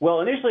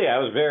 Well, initially I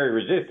was very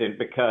resistant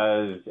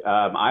because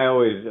I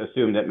always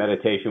assumed that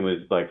meditation was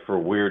like for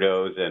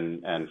weirdos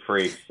and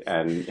freaks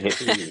and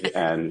hippies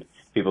and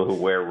people who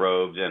wear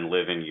robes and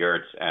live in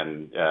yurts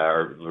and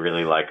are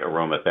really like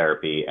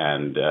aromatherapy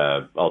and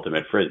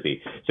ultimate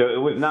frisbee. So it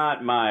was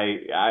not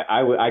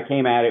I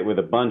came at it with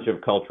a bunch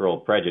of cultural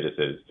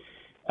prejudices.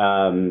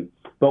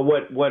 But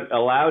what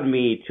allowed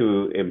me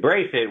to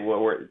embrace it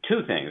were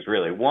two things,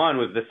 really. One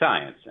was the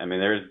science. I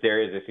mean,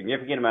 there is a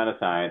significant amount of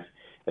science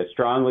that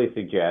strongly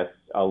suggests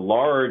a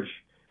large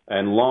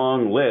and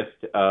long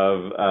list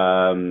of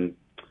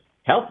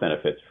health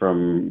benefits,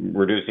 from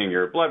reducing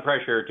your blood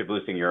pressure to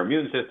boosting your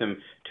immune system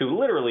to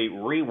literally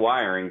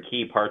rewiring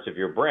key parts of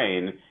your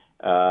brain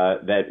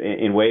that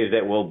in ways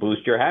that will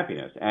boost your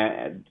happiness.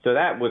 And so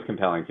that was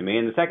compelling to me.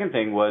 And the second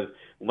thing was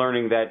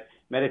learning that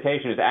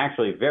meditation is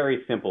actually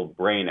very simple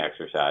brain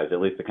exercise,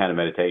 at least the kind of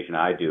meditation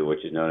I do,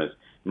 which is known as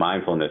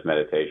mindfulness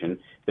meditation.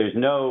 There's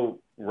no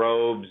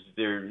robes.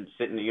 You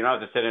don't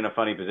have to sit in a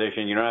funny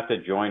position. You don't have to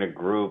join a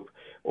group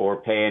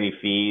or pay any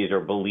fees or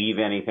believe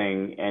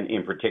anything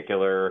in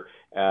particular,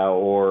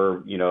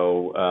 or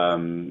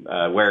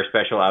wear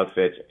special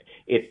outfits.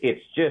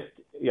 It's just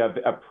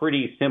a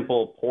pretty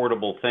simple,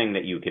 portable thing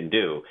that you can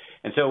do.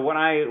 And so when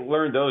I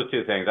learned those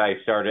two things, I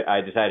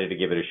decided to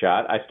give it a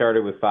shot. I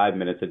started with 5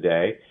 minutes a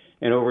day,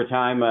 and over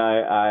time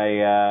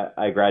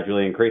I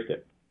gradually increased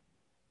it.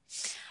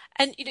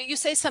 And you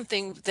say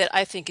something that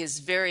I think is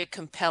very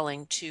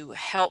compelling to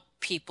help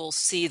people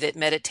see that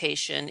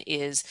meditation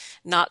is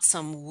not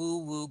some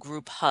woo-woo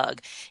group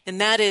hug, and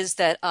that is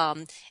that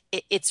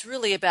it's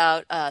really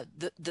about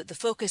the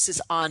focus is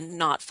on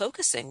not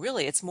focusing.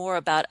 Really, it's more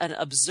about an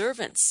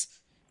observance,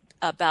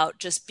 about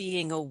just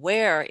being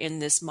aware in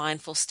this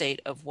mindful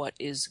state of what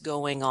is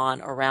going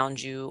on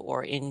around you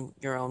or in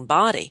your own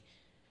body.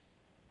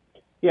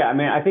 Yeah, I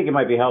mean, I think it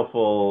might be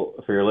helpful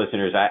for your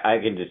listeners. I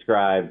can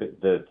describe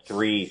the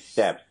 3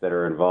 steps that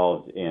are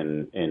involved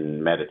in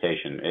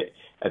meditation.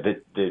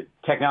 The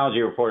technology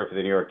reporter for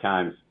the New York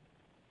Times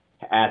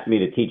asked me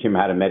to teach him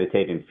how to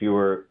meditate in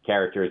fewer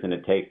characters than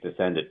it takes to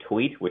send a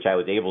tweet, which I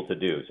was able to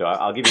do. So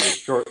I'll give you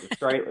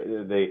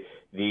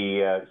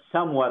the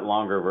somewhat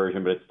longer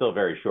version, but it's still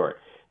very short.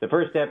 The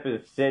first step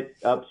is sit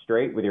up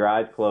straight with your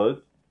eyes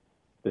closed.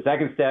 The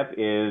second step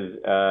is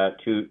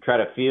to try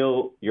to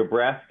feel your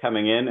breath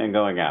coming in and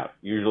going out.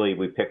 Usually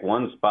we pick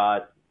one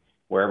spot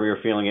wherever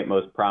you're feeling it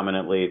most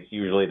prominently. It's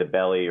usually the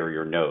belly or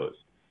your nose.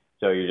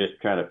 So you're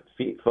just trying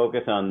to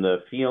focus on the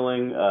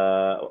feeling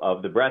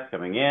of the breath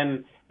coming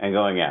in and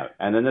going out.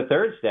 And then the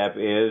third step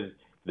is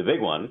the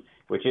big one,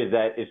 which is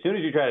that as soon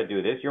as you try to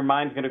do this, your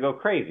mind's going to go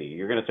crazy.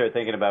 You're going to start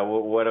thinking about,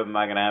 well, what am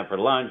I going to have for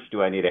lunch?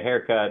 Do I need a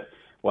haircut?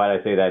 Why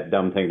did I say that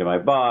dumb thing to my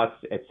boss?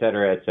 Et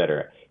cetera, et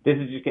cetera. This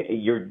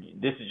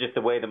is just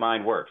the way the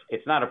mind works.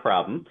 It's not a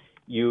problem.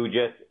 You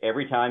just,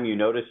 every time you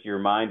notice your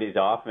mind is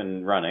off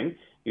and running,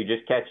 you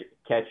just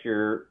catch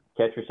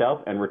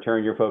yourself and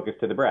return your focus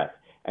to the breath.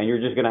 And you're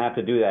just going to have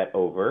to do that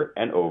over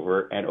and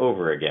over and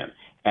over again.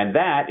 And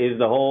that is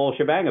the whole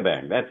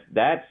shebang-a-bang.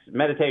 That's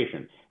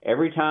meditation.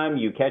 Every time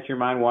you catch your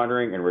mind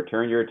wandering and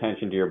return your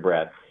attention to your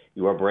breath,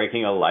 you are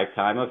breaking a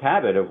lifetime of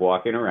habit of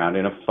walking around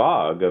in a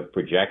fog of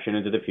projection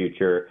into the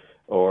future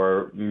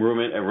or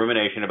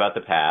rumination about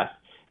the past.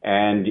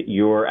 And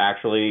you're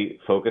actually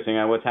focusing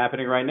on what's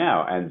happening right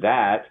now. And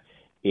that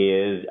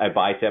is a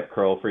bicep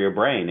curl for your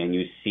brain. And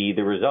you see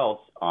the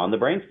results on the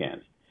brain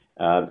scans.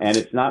 And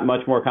it's not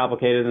much more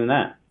complicated than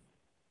that.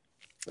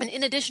 And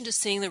in addition to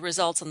seeing the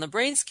results on the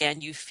brain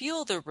scan, you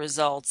feel the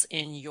results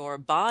in your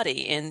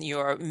body, in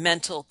your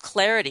mental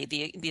clarity,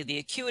 the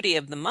acuity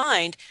of the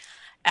mind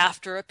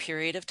after a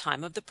period of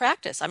time of the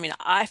practice. I mean,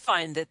 I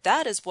find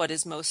that is what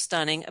is most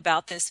stunning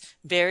about this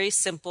very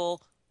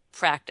simple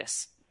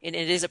practice. And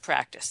it is a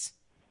practice.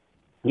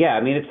 Yeah,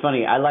 I mean, it's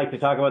funny. I like to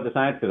talk about the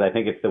science because I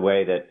think it's the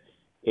way that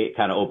it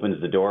kind of opens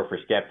the door for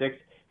skeptics.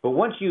 But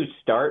once you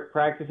start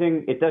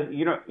practicing, it does.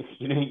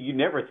 You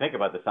never think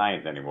about the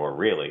science anymore.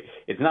 Really,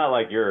 it's not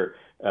like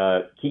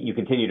you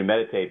continue to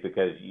meditate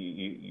because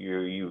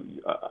you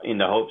in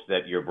the hopes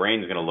that your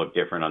brain's going to look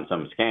different on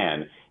some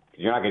scan.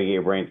 Because you're not going to get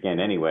your brain scanned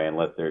anyway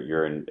unless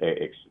you're in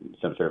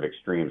some sort of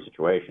extreme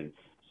situation.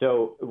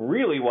 So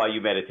really why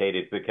you meditate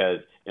is because,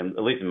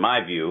 at least in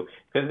my view,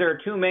 because there are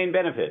two main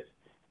benefits.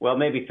 Well,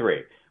 maybe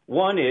three.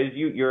 One is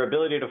your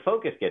ability to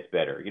focus gets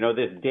better.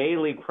 This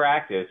daily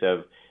practice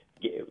of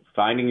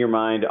finding your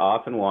mind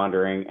off and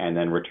wandering and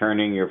then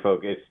returning your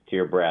focus to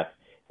your breath.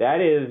 That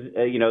is,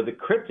 the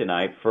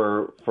kryptonite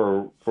for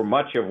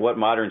much of what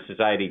modern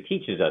society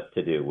teaches us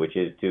to do, which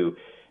is to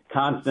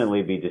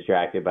constantly be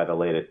distracted by the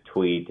latest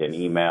tweet and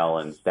email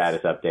and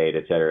status update,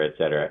 et cetera, et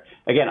cetera.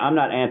 Again, I'm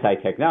not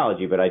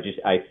anti-technology, but I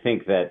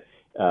think that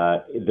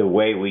the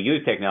way we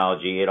use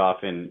technology, it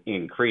often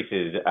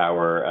increases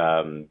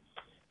our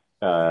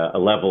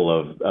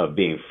level of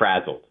being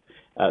frazzled.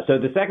 So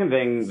the second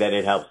thing that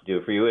it helps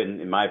do for you,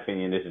 and in my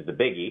opinion, this is the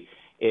biggie,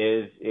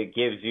 is it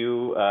gives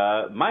you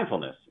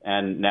mindfulness.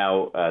 And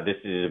now this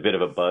is a bit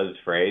of a buzz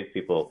phrase.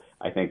 People,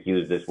 I think,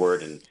 use this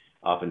word and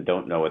often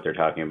don't know what they're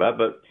talking about.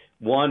 But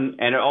one,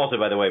 and also,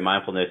 by the way,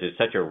 mindfulness is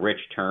such a rich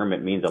term.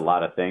 It means a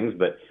lot of things.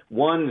 But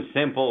one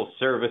simple,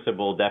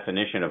 serviceable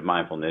definition of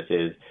mindfulness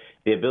is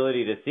the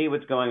ability to see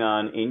what's going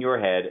on in your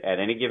head at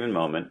any given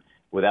moment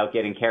without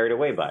getting carried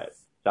away by it.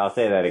 So I'll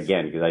say that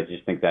again because I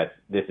just think that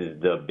this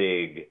is the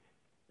big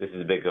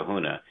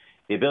kahuna.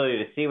 The ability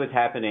to see what's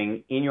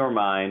happening in your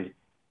mind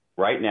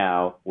right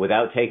now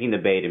without taking the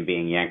bait and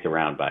being yanked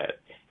around by it.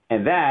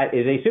 And that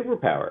is a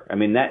superpower. I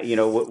mean, that,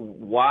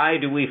 why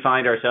do we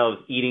find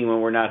ourselves eating when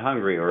we're not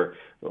hungry or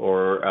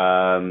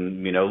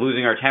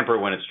losing our temper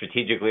when it's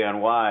strategically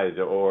unwise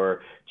or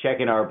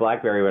checking our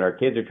BlackBerry when our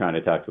kids are trying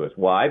to talk to us?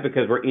 Why?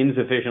 Because we're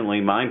insufficiently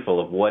mindful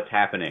of what's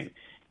happening,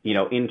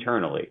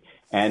 internally.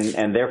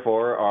 And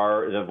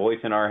therefore the voice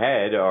in our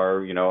head,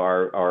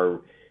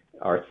 our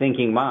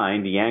thinking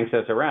mind yanks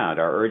us around.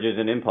 Our urges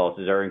and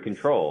impulses are in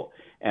control.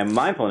 And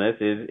mindfulness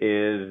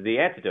is the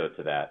antidote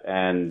to that.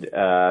 And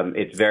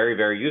it's very,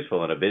 very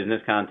useful in a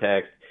business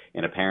context,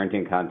 in a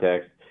parenting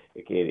context.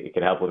 It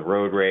can help with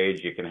road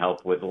rage. It can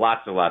help with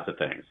lots and lots of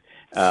things.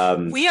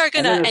 We are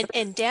going to,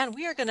 and Dan,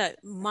 we are going to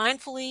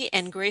mindfully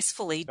and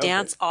gracefully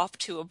dance off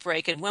to a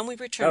break. And when we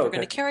return, we're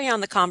going to carry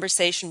on the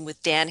conversation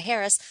with Dan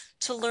Harris.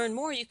 To learn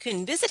more, you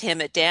can visit him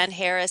at Dan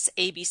Harris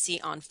ABC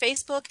on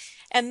Facebook.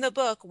 And the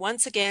book,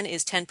 once again,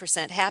 is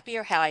 10%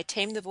 Happier, How I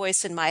Tamed the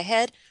Voice in My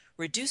Head,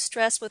 Reduced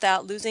Stress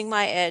Without Losing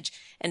My Edge,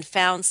 and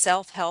Found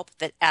Self-Help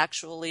That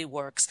Actually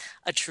Works,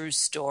 a true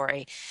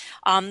story.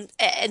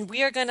 And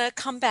we are going to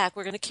come back.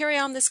 We're going to carry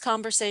on this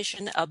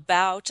conversation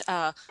about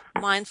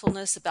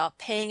mindfulness, about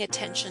paying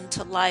attention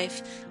to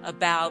life,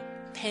 about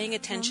paying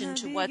attention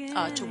to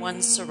to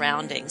one's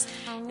surroundings.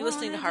 You're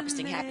listening to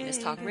Harvesting Happiness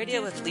Talk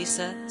Radio with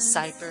Lisa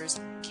Cypers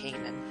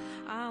Kamen.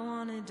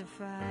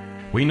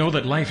 We know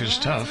that life is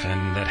tough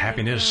and that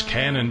happiness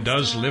can and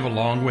does live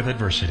along with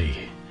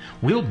adversity.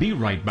 We'll be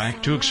right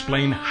back to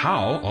explain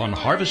how on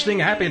Harvesting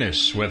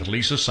Happiness with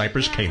Lisa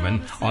Cypers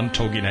Kamen on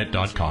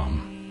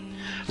TogiNet.com.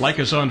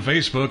 Like us on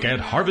Facebook at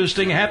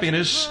Harvesting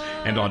Happiness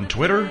and on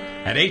Twitter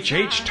at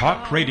HH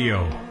Talk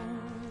Radio.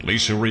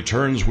 Lisa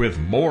returns with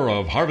more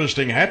of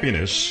Harvesting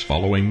Happiness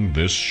following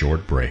this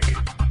short break.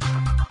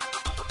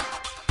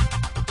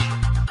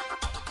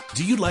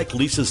 Do you like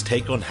Lisa's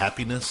take on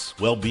happiness,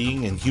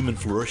 well-being, and human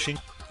flourishing?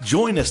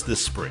 Join us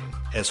this spring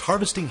as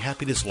Harvesting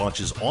Happiness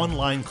launches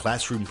online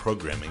classroom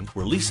programming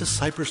where Lisa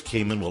Cypers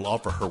Kamen will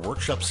offer her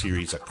workshop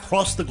series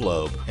across the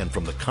globe and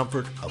from the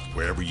comfort of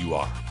wherever you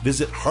are.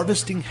 Visit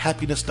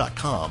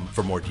harvestinghappiness.com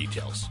for more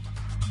details.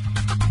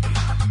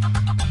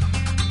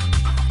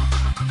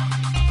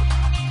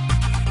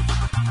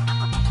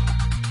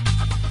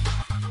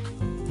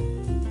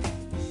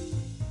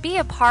 Be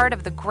a part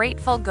of the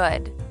Grateful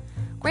Good.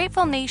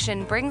 Grateful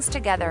Nation brings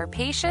together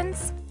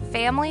patients,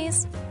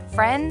 families,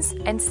 friends,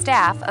 and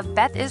staff of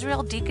Beth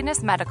Israel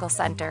Deaconess Medical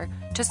Center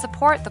to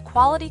support the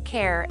quality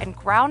care and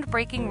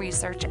groundbreaking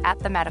research at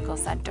the medical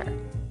center.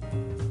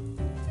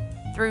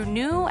 Through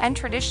new and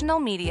traditional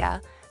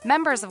media,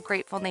 members of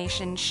Grateful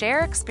Nation share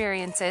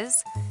experiences,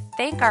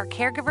 thank our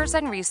caregivers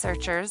and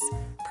researchers,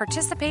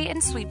 participate in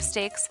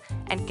sweepstakes,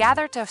 and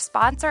gather to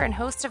sponsor and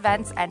host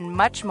events and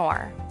much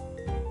more.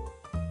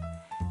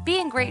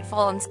 Being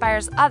grateful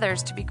inspires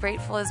others to be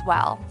grateful as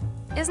well.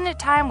 Isn't it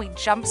time we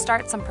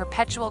jumpstart some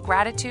perpetual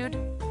gratitude?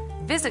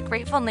 Visit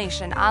Grateful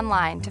Nation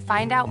online to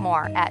find out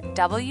more at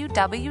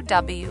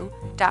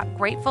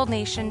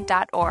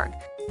www.gratefulnation.org.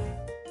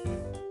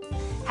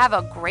 Have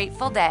a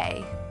grateful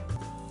day.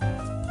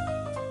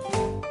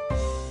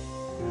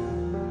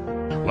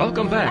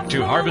 Welcome back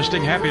to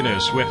Harvesting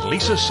Happiness with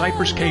Lisa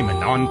Cypers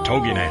Kamen on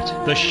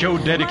TogiNet, the show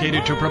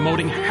dedicated to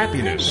promoting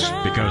happiness,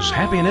 because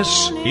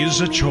happiness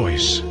is a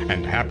choice,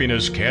 and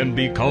happiness can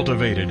be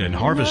cultivated and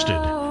harvested.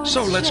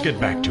 So let's get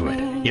back to it.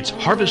 It's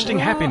Harvesting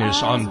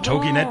Happiness on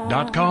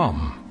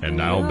TogiNet.com. And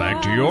now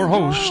back to your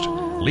host,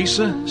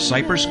 Lisa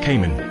Cypers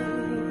Kamen.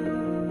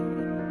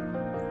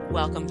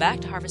 Welcome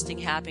back to Harvesting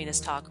Happiness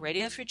Talk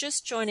Radio. If you're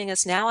just joining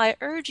us now, I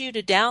urge you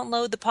to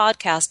download the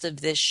podcast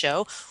of this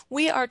show.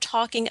 We are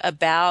talking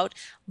about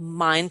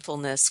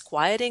mindfulness,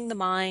 quieting the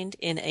mind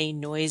in a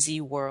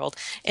noisy world.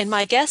 And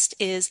my guest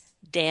is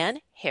Dan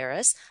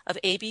Harris of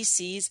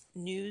ABC's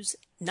News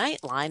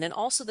Nightline and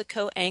also the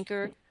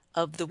co-anchor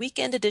of the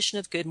weekend edition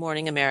of Good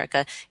Morning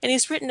America. And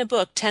he's written a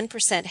book,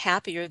 10%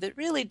 Happier, that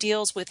really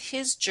deals with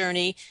his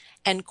journey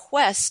and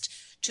quest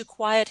to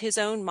quiet his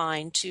own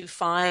mind, to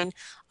find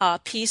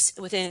peace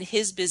within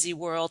his busy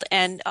world,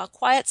 and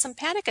quiet some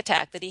panic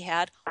attack that he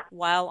had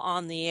while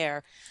on the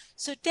air.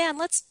 So Dan,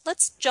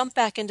 let's jump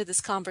back into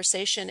this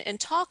conversation and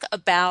talk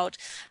about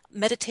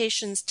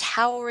meditation's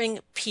towering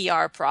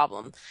PR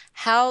problem,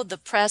 how the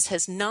press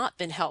has not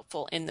been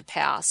helpful in the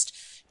past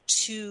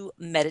to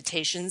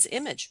meditation's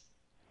image.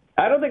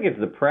 I don't think it's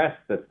the press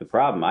that's the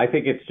problem. I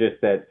think it's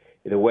just that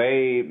the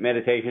way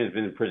meditation has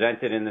been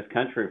presented in this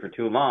country for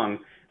too long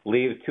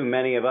leaves too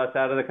many of us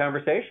out of the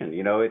conversation.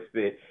 You know, it's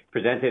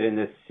presented in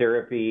this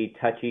syrupy,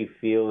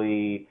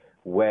 touchy-feely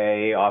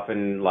way.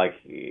 Often, like,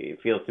 it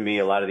feels to me,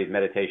 a lot of these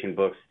meditation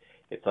books,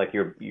 it's like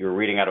you're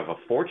reading out of a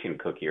fortune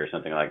cookie or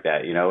something like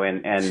that, you know,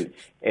 and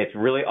it's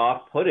really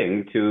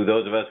off-putting to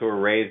those of us who were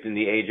raised in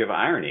the age of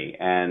irony.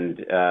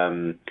 And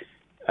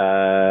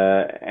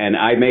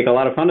I make a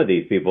lot of fun of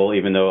these people,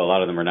 even though a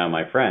lot of them are now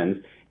my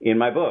friends, in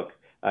my book.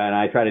 And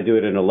I try to do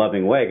it in a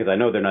loving way because I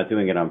know they're not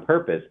doing it on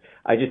purpose.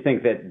 I just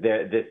think that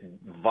this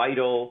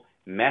vital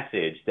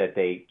message that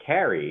they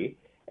carry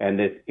and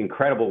this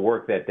incredible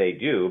work that they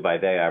do, by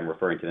they I'm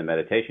referring to the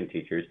meditation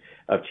teachers,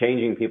 of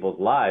changing people's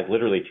lives,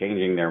 literally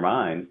changing their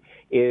minds,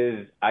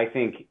 is, I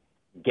think,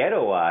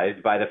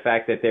 ghettoized by the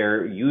fact that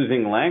they're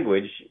using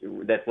language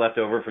that's left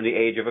over from the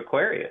age of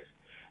Aquarius.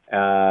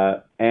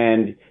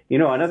 And, you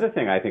know, another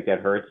thing I think that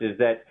hurts is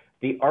that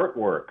the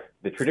artwork,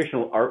 the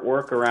traditional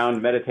artwork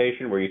around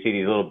meditation, where you see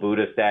these little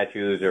Buddha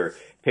statues or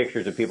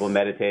pictures of people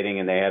meditating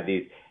and they have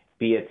these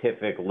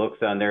beatific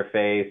looks on their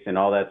face and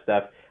all that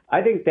stuff,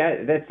 I think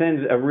that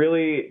sends a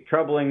really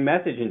troubling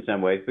message in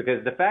some ways,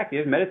 because the fact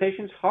is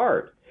meditation's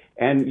hard.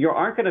 And you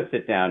aren't going to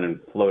sit down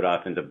and float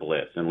off into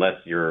bliss unless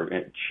you're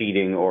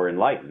cheating or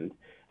enlightened.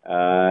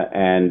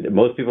 And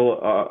most people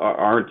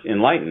aren't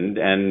enlightened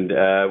and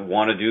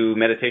want to do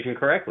meditation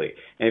correctly.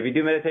 And if you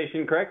do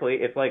meditation correctly,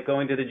 it's like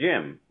going to the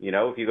gym. You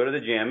know, if you go to the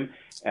gym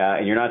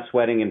and you're not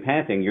sweating and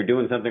panting, you're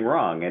doing something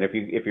wrong. And if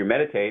you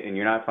meditate and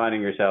you're not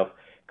finding yourself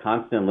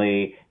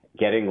constantly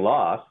getting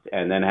lost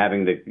and then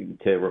having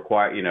to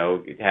require, you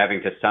know,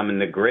 having to summon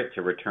the grit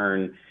to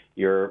return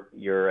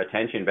your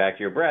attention back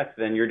to your breath,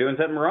 then you're doing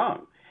something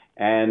wrong.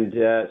 And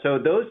so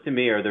those to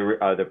me are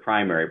the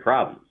primary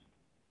problems.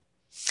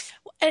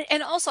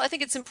 And also, I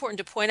think it's important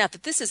to point out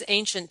that this is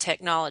ancient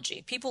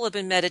technology. People have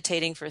been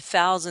meditating for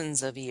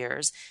thousands of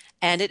years,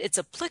 and it's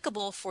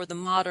applicable for the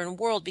modern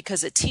world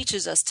because it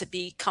teaches us to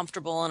be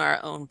comfortable in our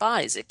own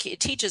bodies. It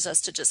teaches us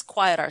to just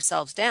quiet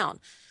ourselves down,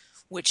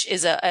 which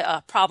is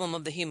a problem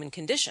of the human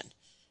condition.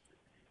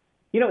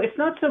 You know, it's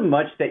not so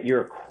much that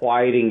you're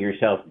quieting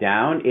yourself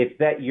down. It's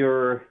that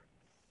you're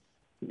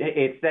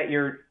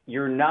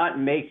not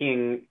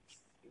making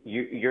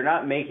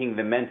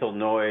the mental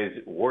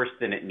noise worse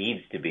than it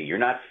needs to be. You're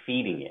not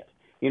feeding it.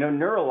 You know,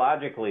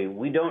 neurologically,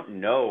 we don't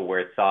know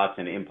where thoughts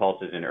and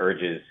impulses and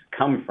urges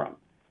come from.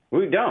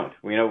 We don't.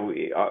 You know,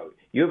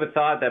 you have a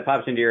thought that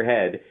pops into your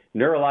head.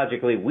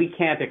 Neurologically, we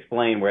can't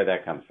explain where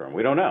that comes from.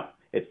 We don't know.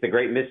 It's the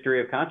great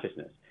mystery of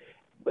consciousness.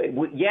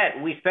 But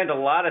yet, we spend a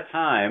lot of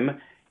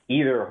time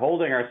either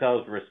holding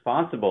ourselves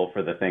responsible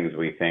for the things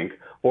we think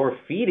or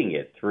feeding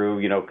it through,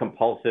 you know,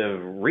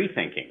 compulsive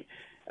rethinking.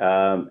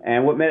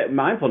 And what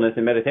mindfulness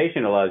and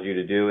meditation allows you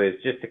to do is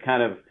just to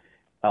kind of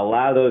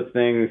allow those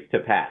things to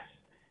pass.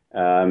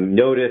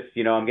 Notice,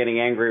 you know, I'm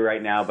getting angry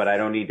right now, but I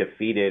don't need to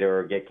feed it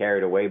or get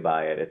carried away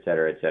by it, et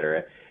cetera, et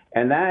cetera.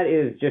 And that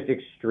is just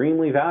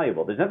extremely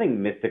valuable. There's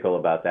nothing mystical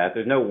about that.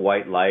 There's no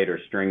white light or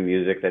string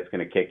music that's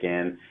going to kick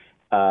in.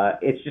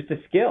 It's just a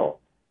skill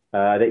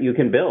that you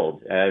can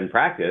build and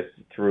practice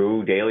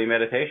through daily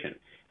meditation.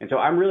 And so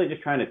I'm really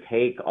just trying to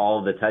take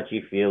all the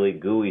touchy-feely,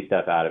 gooey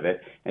stuff out of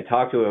it and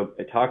talk to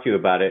you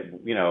about it,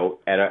 you know,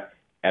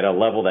 at a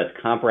level that's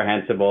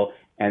comprehensible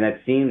and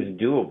that seems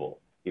doable,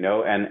 you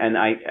know. And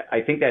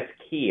I think that's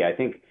key. I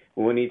think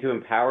we need to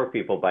empower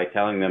people by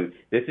telling them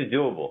this is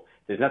doable.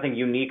 There's nothing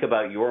unique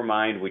about your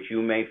mind which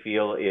you may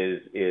feel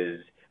is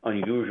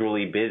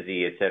unusually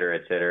busy, et cetera,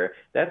 et cetera.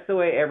 That's the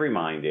way every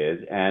mind is,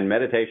 and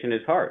meditation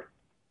is hard.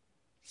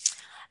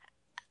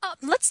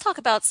 Let's talk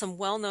about some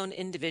well-known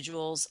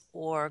individuals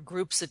or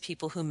groups of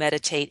people who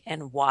meditate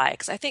and why,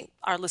 because I think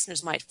our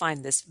listeners might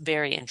find this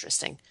very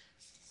interesting.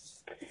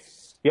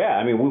 Yeah,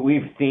 I mean,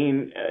 we've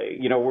seen,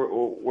 you know,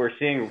 we're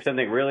seeing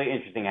something really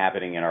interesting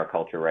happening in our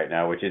culture right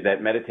now, which is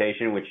that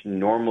meditation, which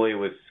normally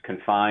was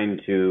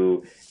confined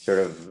to sort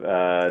of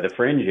the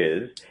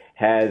fringes,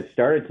 has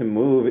started to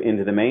move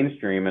into the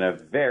mainstream in a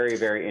very,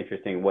 very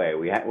interesting way.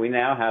 We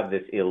now have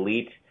this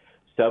elite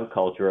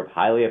subculture of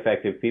highly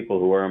effective people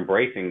who are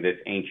embracing this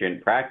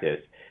ancient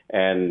practice.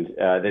 And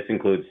this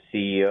includes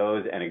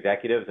CEOs and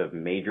executives of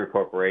major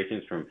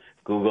corporations from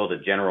Google to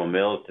General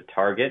Mills to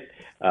Target.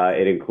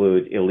 It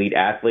includes elite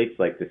athletes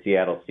like the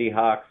Seattle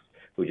Seahawks,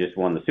 who just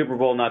won the Super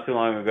Bowl not too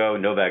long ago,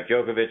 Novak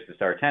Djokovic, the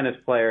star tennis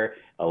player,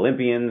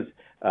 Olympians.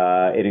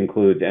 It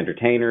includes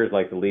entertainers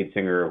like the lead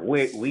singer of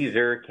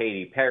Weezer,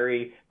 Katy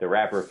Perry, the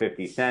rapper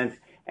 50 Cent.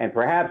 And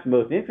perhaps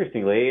most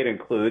interestingly, it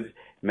includes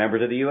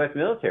members of the U.S.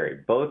 military.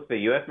 Both the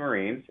U.S.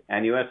 Marines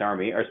and U.S.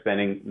 Army are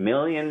spending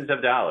millions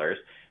of dollars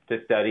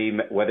to study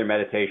whether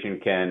meditation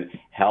can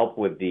help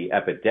with the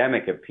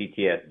epidemic of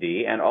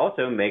PTSD and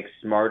also make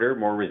smarter,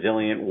 more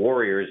resilient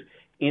warriors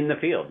in the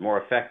field,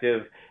 more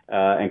effective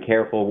and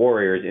careful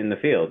warriors in the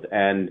field.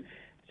 And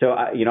so,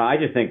 I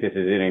just think this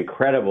is an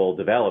incredible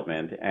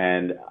development,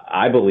 and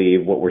I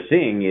believe what we're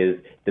seeing is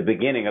the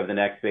beginning of the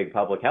next big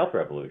public health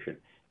revolution,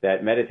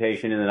 that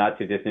meditation in the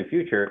not-too-distant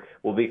future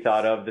will be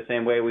thought of the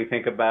same way we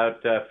think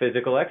about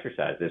physical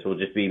exercise. This will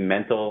just be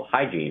mental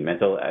hygiene,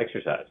 mental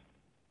exercise.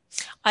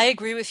 I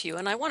agree with you.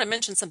 And I want to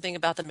mention something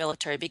about the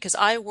military because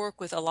I work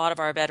with a lot of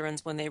our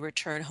veterans when they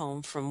return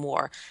home from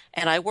war.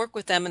 And I work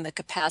with them in the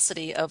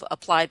capacity of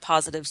applied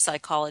positive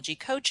psychology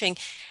coaching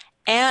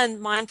and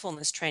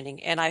mindfulness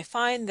training. And I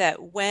find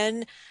that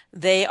when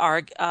they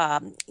are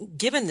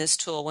given this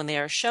tool, when they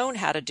are shown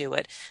how to do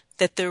it,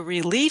 that the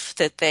relief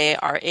that they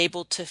are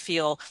able to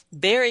feel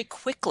very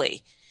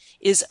quickly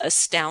is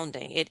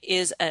astounding. It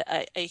is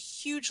a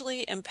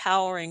hugely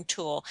empowering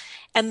tool,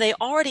 and they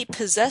already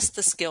possess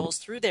the skills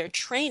through their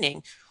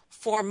training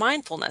for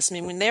mindfulness. I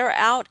mean, when they're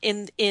out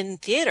in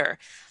theater,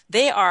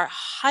 they are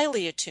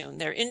highly attuned.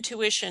 Their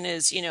intuition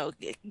is,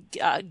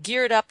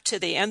 geared up to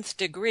the nth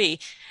degree,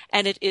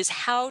 and it is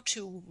how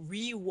to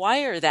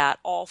rewire that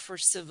all for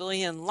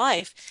civilian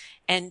life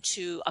and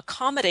to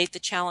accommodate the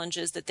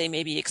challenges that they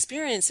may be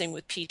experiencing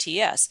with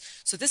PTS.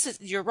 So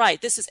you're right,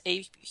 this is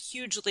a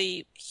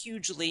hugely,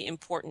 hugely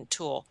important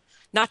tool,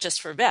 not just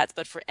for vets,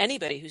 but for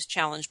anybody who's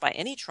challenged by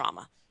any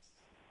trauma.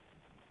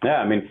 Yeah,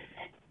 I mean,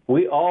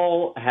 we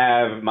all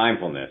have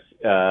mindfulness.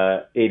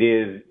 It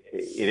is,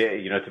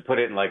 to put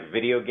it in like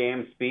video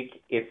game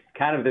speak, it's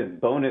kind of this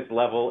bonus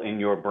level in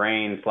your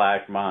brain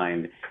 /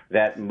 mind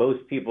that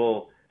most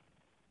people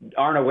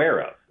aren't aware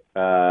of.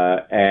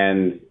 Because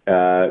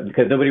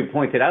nobody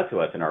points it out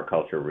to us in our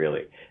culture,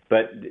 really.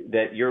 But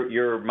that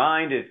your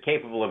mind is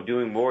capable of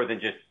doing more than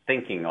just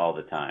thinking all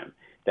the time.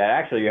 That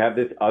actually you have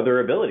this other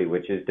ability,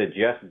 which is to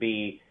just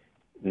be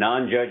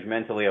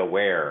non-judgmentally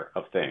aware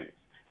of things.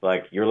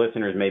 Like your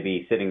listeners may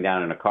be sitting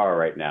down in a car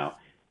right now.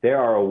 They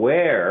are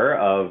aware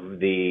of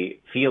the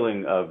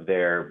feeling of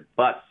their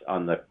butts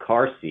on the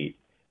car seat,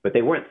 but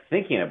they weren't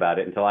thinking about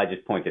it until I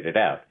just pointed it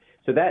out.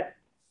 So that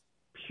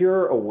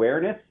pure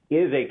awareness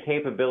is a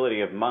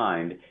capability of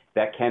mind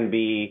that can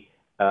be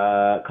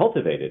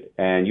cultivated,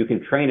 and you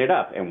can train it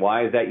up. And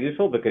why is that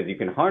useful? Because you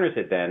can harness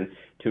it then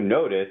to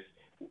notice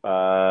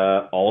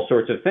all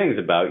sorts of things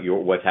about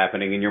what's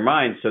happening in your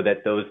mind so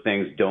that those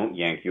things don't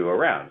yank you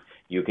around.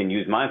 You can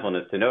use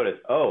mindfulness to notice,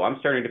 I'm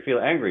starting to feel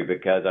angry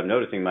because I'm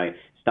noticing my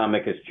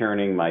stomach is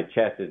churning, my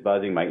chest is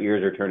buzzing, my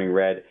ears are turning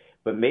red,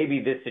 but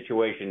maybe this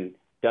situation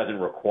doesn't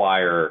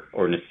require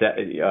or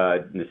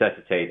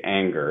necessitate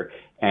anger,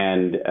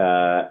 and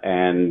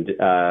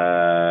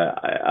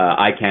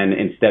I can,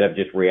 instead of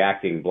just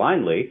reacting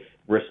blindly,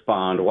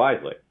 respond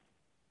wisely.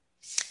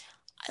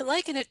 I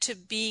liken it to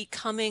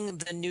becoming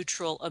the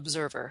neutral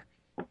observer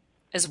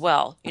as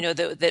well.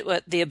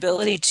 The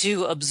ability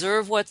to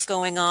observe what's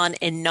going on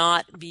and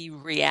not be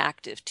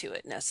reactive to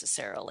it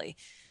necessarily.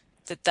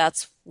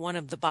 That's one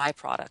of the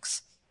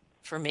byproducts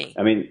for me.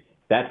 I mean,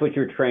 that's what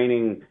you're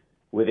training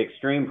with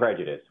extreme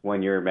prejudice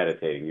when you're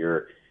meditating.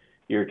 You're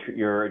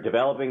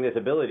developing this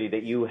ability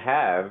that you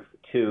have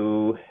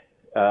to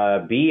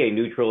be a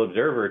neutral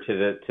observer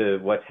to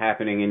what's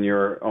happening in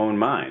your own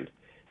mind.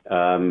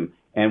 And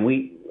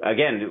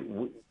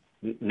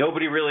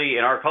nobody really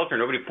in our culture,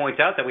 nobody points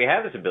out that we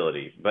have this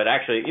ability. But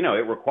actually,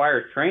 it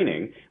requires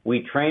training.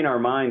 We train our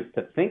minds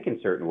to think in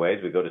certain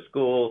ways. We go to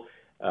school,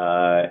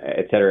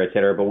 et cetera, et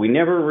cetera. But we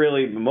never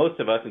really, most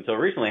of us until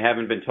recently,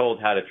 haven't been told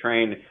how to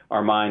train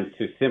our minds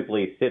to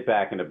simply sit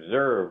back and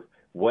observe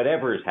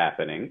whatever is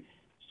happening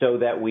so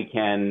that we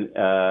can,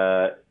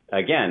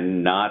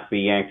 again, not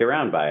be yanked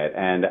around by it.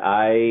 And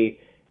I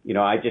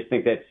just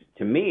think that,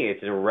 to me,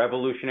 it's a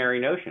revolutionary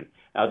notion.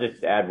 I'll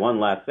just add one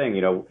last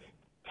thing.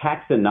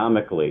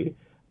 Taxonomically,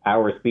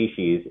 our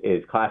species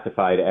is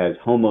classified as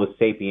Homo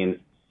sapiens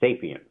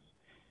sapiens.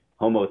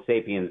 Homo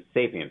sapiens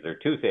sapiens. There are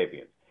two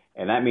sapiens.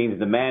 And that means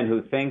the man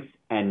who thinks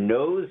and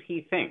knows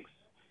he thinks.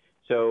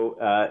 So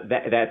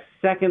that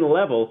second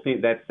level,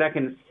 that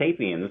second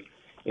sapiens,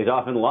 is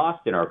often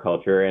lost in our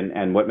culture.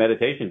 And what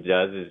meditation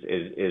does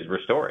is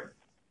restore it.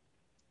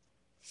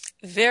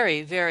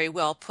 Very, very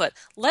well put.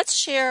 Let's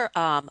share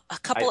a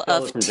couple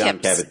of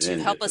tips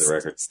to help us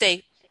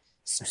stay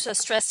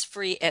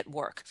stress-free at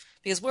work,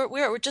 because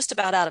we're just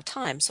about out of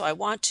time. So I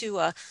want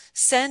to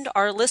send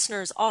our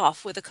listeners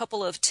off with a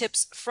couple of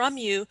tips from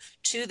you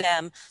to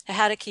them to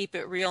how to keep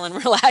it real and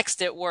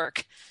relaxed at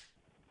work.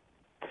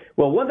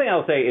 Well, one thing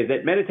I'll say is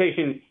that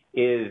meditation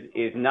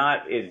is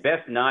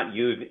best not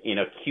used in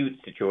acute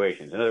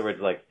situations. In other words,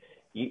 like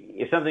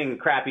if something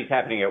crappy is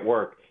happening at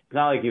work, it's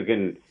not like you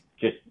can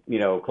just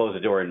close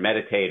the door and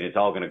meditate and it's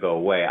all going to go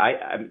away.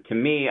 To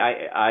me,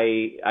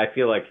 I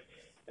feel like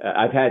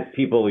I've had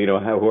people,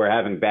 who are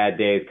having bad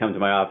days come to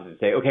my office and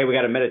say, okay, we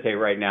got to meditate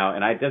right now.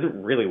 And it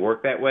doesn't really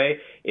work that way.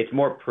 It's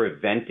more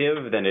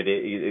preventive than it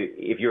is.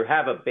 If you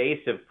have a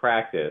base of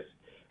practice,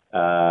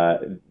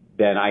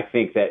 then I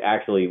think that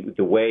actually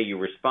the way you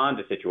respond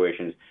to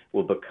situations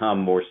will become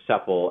more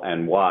supple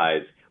and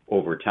wise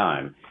over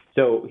time.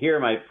 So here are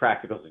my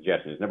practical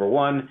suggestions. Number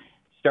one,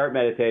 start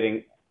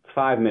meditating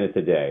 5 minutes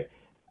a day.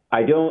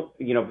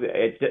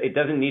 It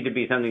doesn't need to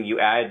be something you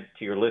add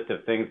to your list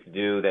of things to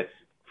do that's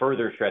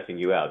further stressing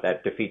you out.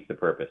 That defeats the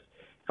purpose.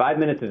 5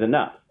 minutes is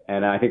enough.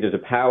 And I think there's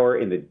a power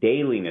in the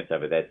dailiness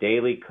of it. That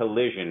daily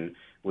collision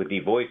with the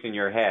voice in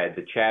your head,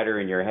 the chatter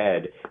in your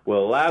head,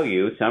 will allow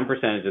you some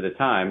percentage of the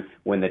time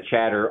when the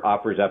chatter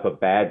offers up a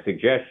bad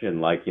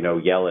suggestion, like,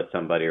 yell at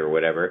somebody or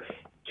whatever,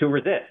 to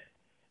resist.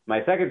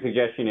 My second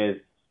suggestion is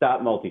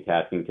stop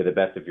multitasking to the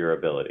best of your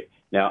ability.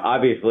 Now,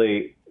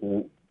 obviously,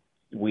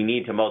 we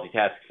need to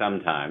multitask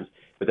sometimes,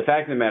 but the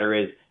fact of the matter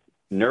is,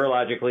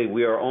 neurologically,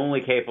 we are only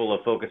capable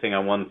of focusing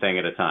on one thing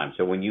at a time.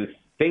 So when you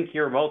think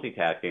you're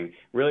multitasking,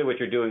 really what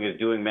you're doing is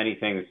doing many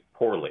things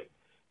poorly.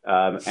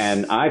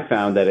 And I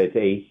found that it's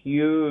a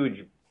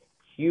huge,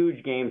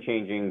 huge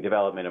game-changing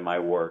development in my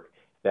work,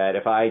 that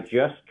if I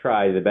just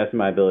try to the best of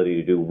my ability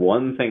to do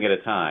one thing at a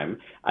time,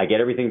 I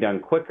get everything done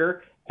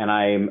quicker, and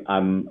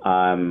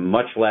I'm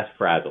much less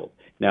frazzled.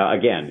 Now,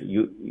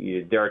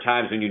 again, there are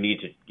times when you need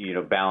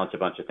to balance a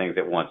bunch of things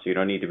at once. So you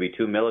don't need to be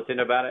too militant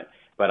about it.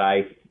 But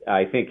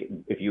I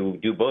think if you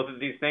do both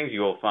of these things,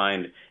 you will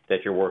find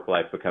that your work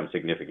life becomes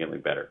significantly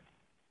better.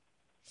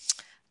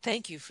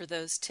 Thank you for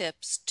those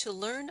tips. To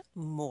learn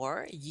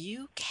more,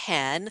 you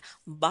can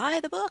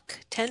buy the book,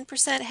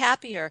 10%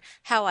 Happier,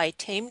 How I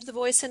Tamed the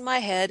Voice in My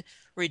Head,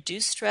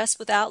 Reduced Stress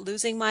Without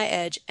Losing My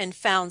Edge, and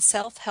Found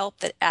Self-Help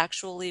That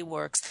Actually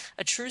Works.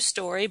 A true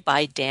story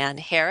by Dan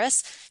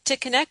Harris. To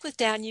connect with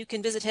Dan, you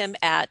can visit him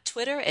at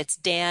Twitter. It's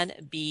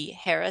Dan B.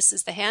 Harris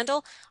is the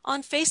handle.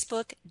 On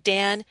Facebook,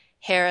 Dan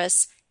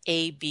Harris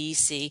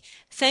ABC.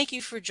 Thank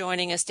you for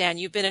joining us, Dan.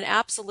 You've been an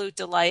absolute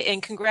delight,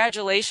 and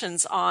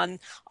congratulations on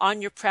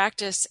your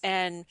practice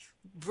and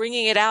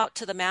bringing it out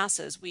to the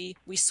masses. We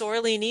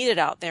sorely need it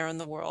out there in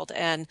the world,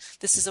 and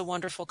this is a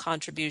wonderful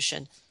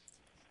contribution.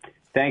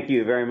 Thank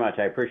you very much.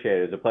 I appreciate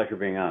it. It's a pleasure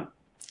being on.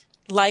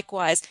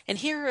 Likewise. And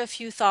here are a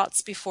few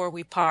thoughts before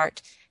we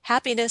part.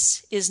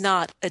 Happiness is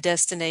not a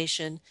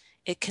destination.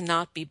 It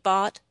cannot be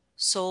bought,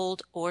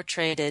 sold, or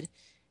traded.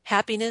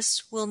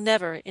 Happiness will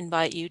never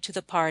invite you to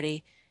the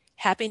party.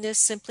 Happiness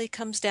simply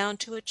comes down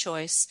to a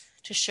choice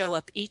to show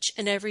up each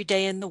and every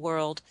day in the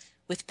world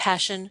with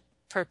passion,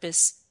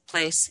 purpose,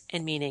 place,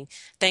 and meaning.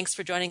 Thanks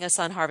for joining us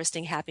on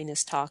Harvesting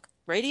Happiness Talk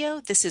Radio.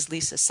 This is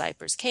Lisa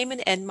Cypers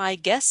Kamen, and my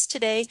guests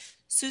today,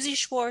 Susie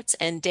Schwartz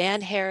and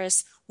Dan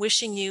Harris,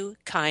 wishing you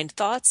kind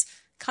thoughts,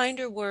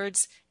 kinder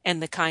words,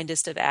 and the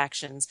kindest of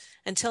actions.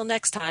 Until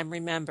next time,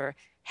 remember,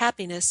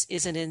 happiness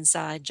is an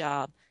inside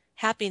job.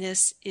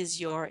 Happiness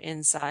is your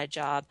inside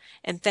job.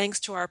 And thanks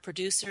to our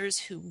producers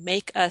who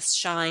make us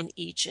shine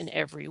each and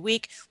every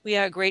week, we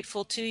are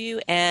grateful to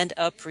you and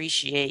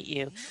appreciate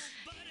you.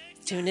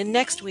 Tune in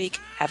next week.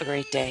 Have a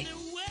great day.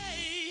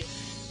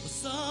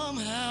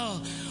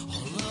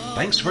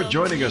 Thanks for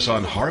joining us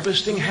on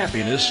Harvesting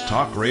Happiness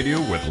Talk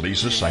Radio with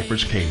Lisa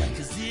Cypers Kamen.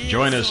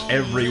 Join us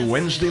every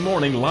Wednesday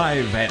morning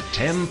live at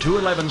 10 to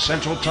 11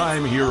 Central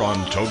Time here on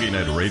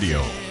TogiNet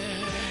Radio.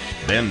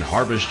 Then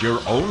harvest your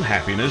own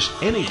happiness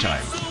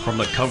anytime from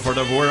the comfort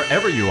of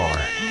wherever you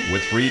are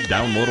with free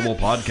downloadable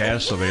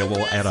podcasts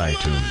available at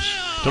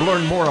iTunes. To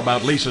learn more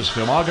about Lisa's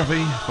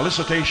filmography,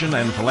 felicitation,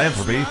 and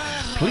philanthropy,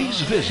 please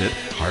visit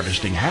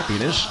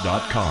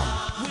harvestinghappiness.com.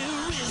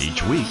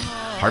 Each week,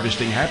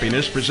 Harvesting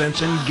Happiness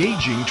presents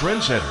engaging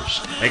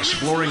trendsetters,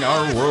 exploring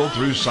our world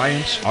through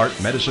science, art,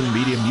 medicine,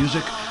 media,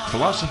 music,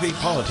 philosophy,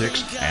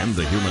 politics, and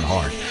the human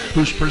heart,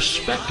 whose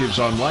perspectives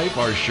on life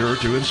are sure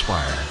to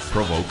inspire,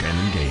 provoke, and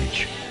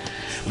engage.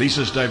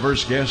 Lisa's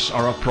diverse guests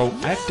are a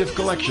proactive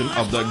collection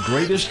of the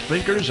greatest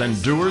thinkers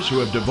and doers who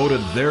have devoted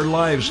their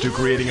lives to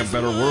creating a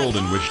better world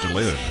in which to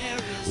live.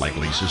 Like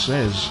Lisa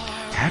says,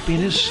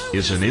 happiness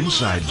is an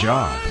inside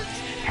job.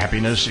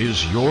 Happiness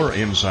is your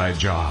inside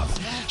job.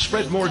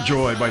 Spread more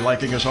joy by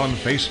liking us on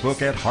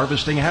Facebook at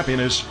Harvesting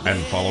Happiness and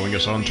following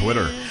us on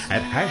Twitter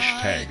at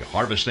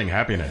 #Harvesting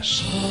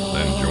Happiness.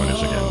 Then join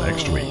us again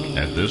next week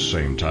at this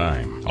same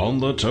time on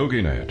the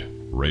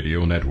TogiNet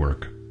Radio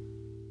Network.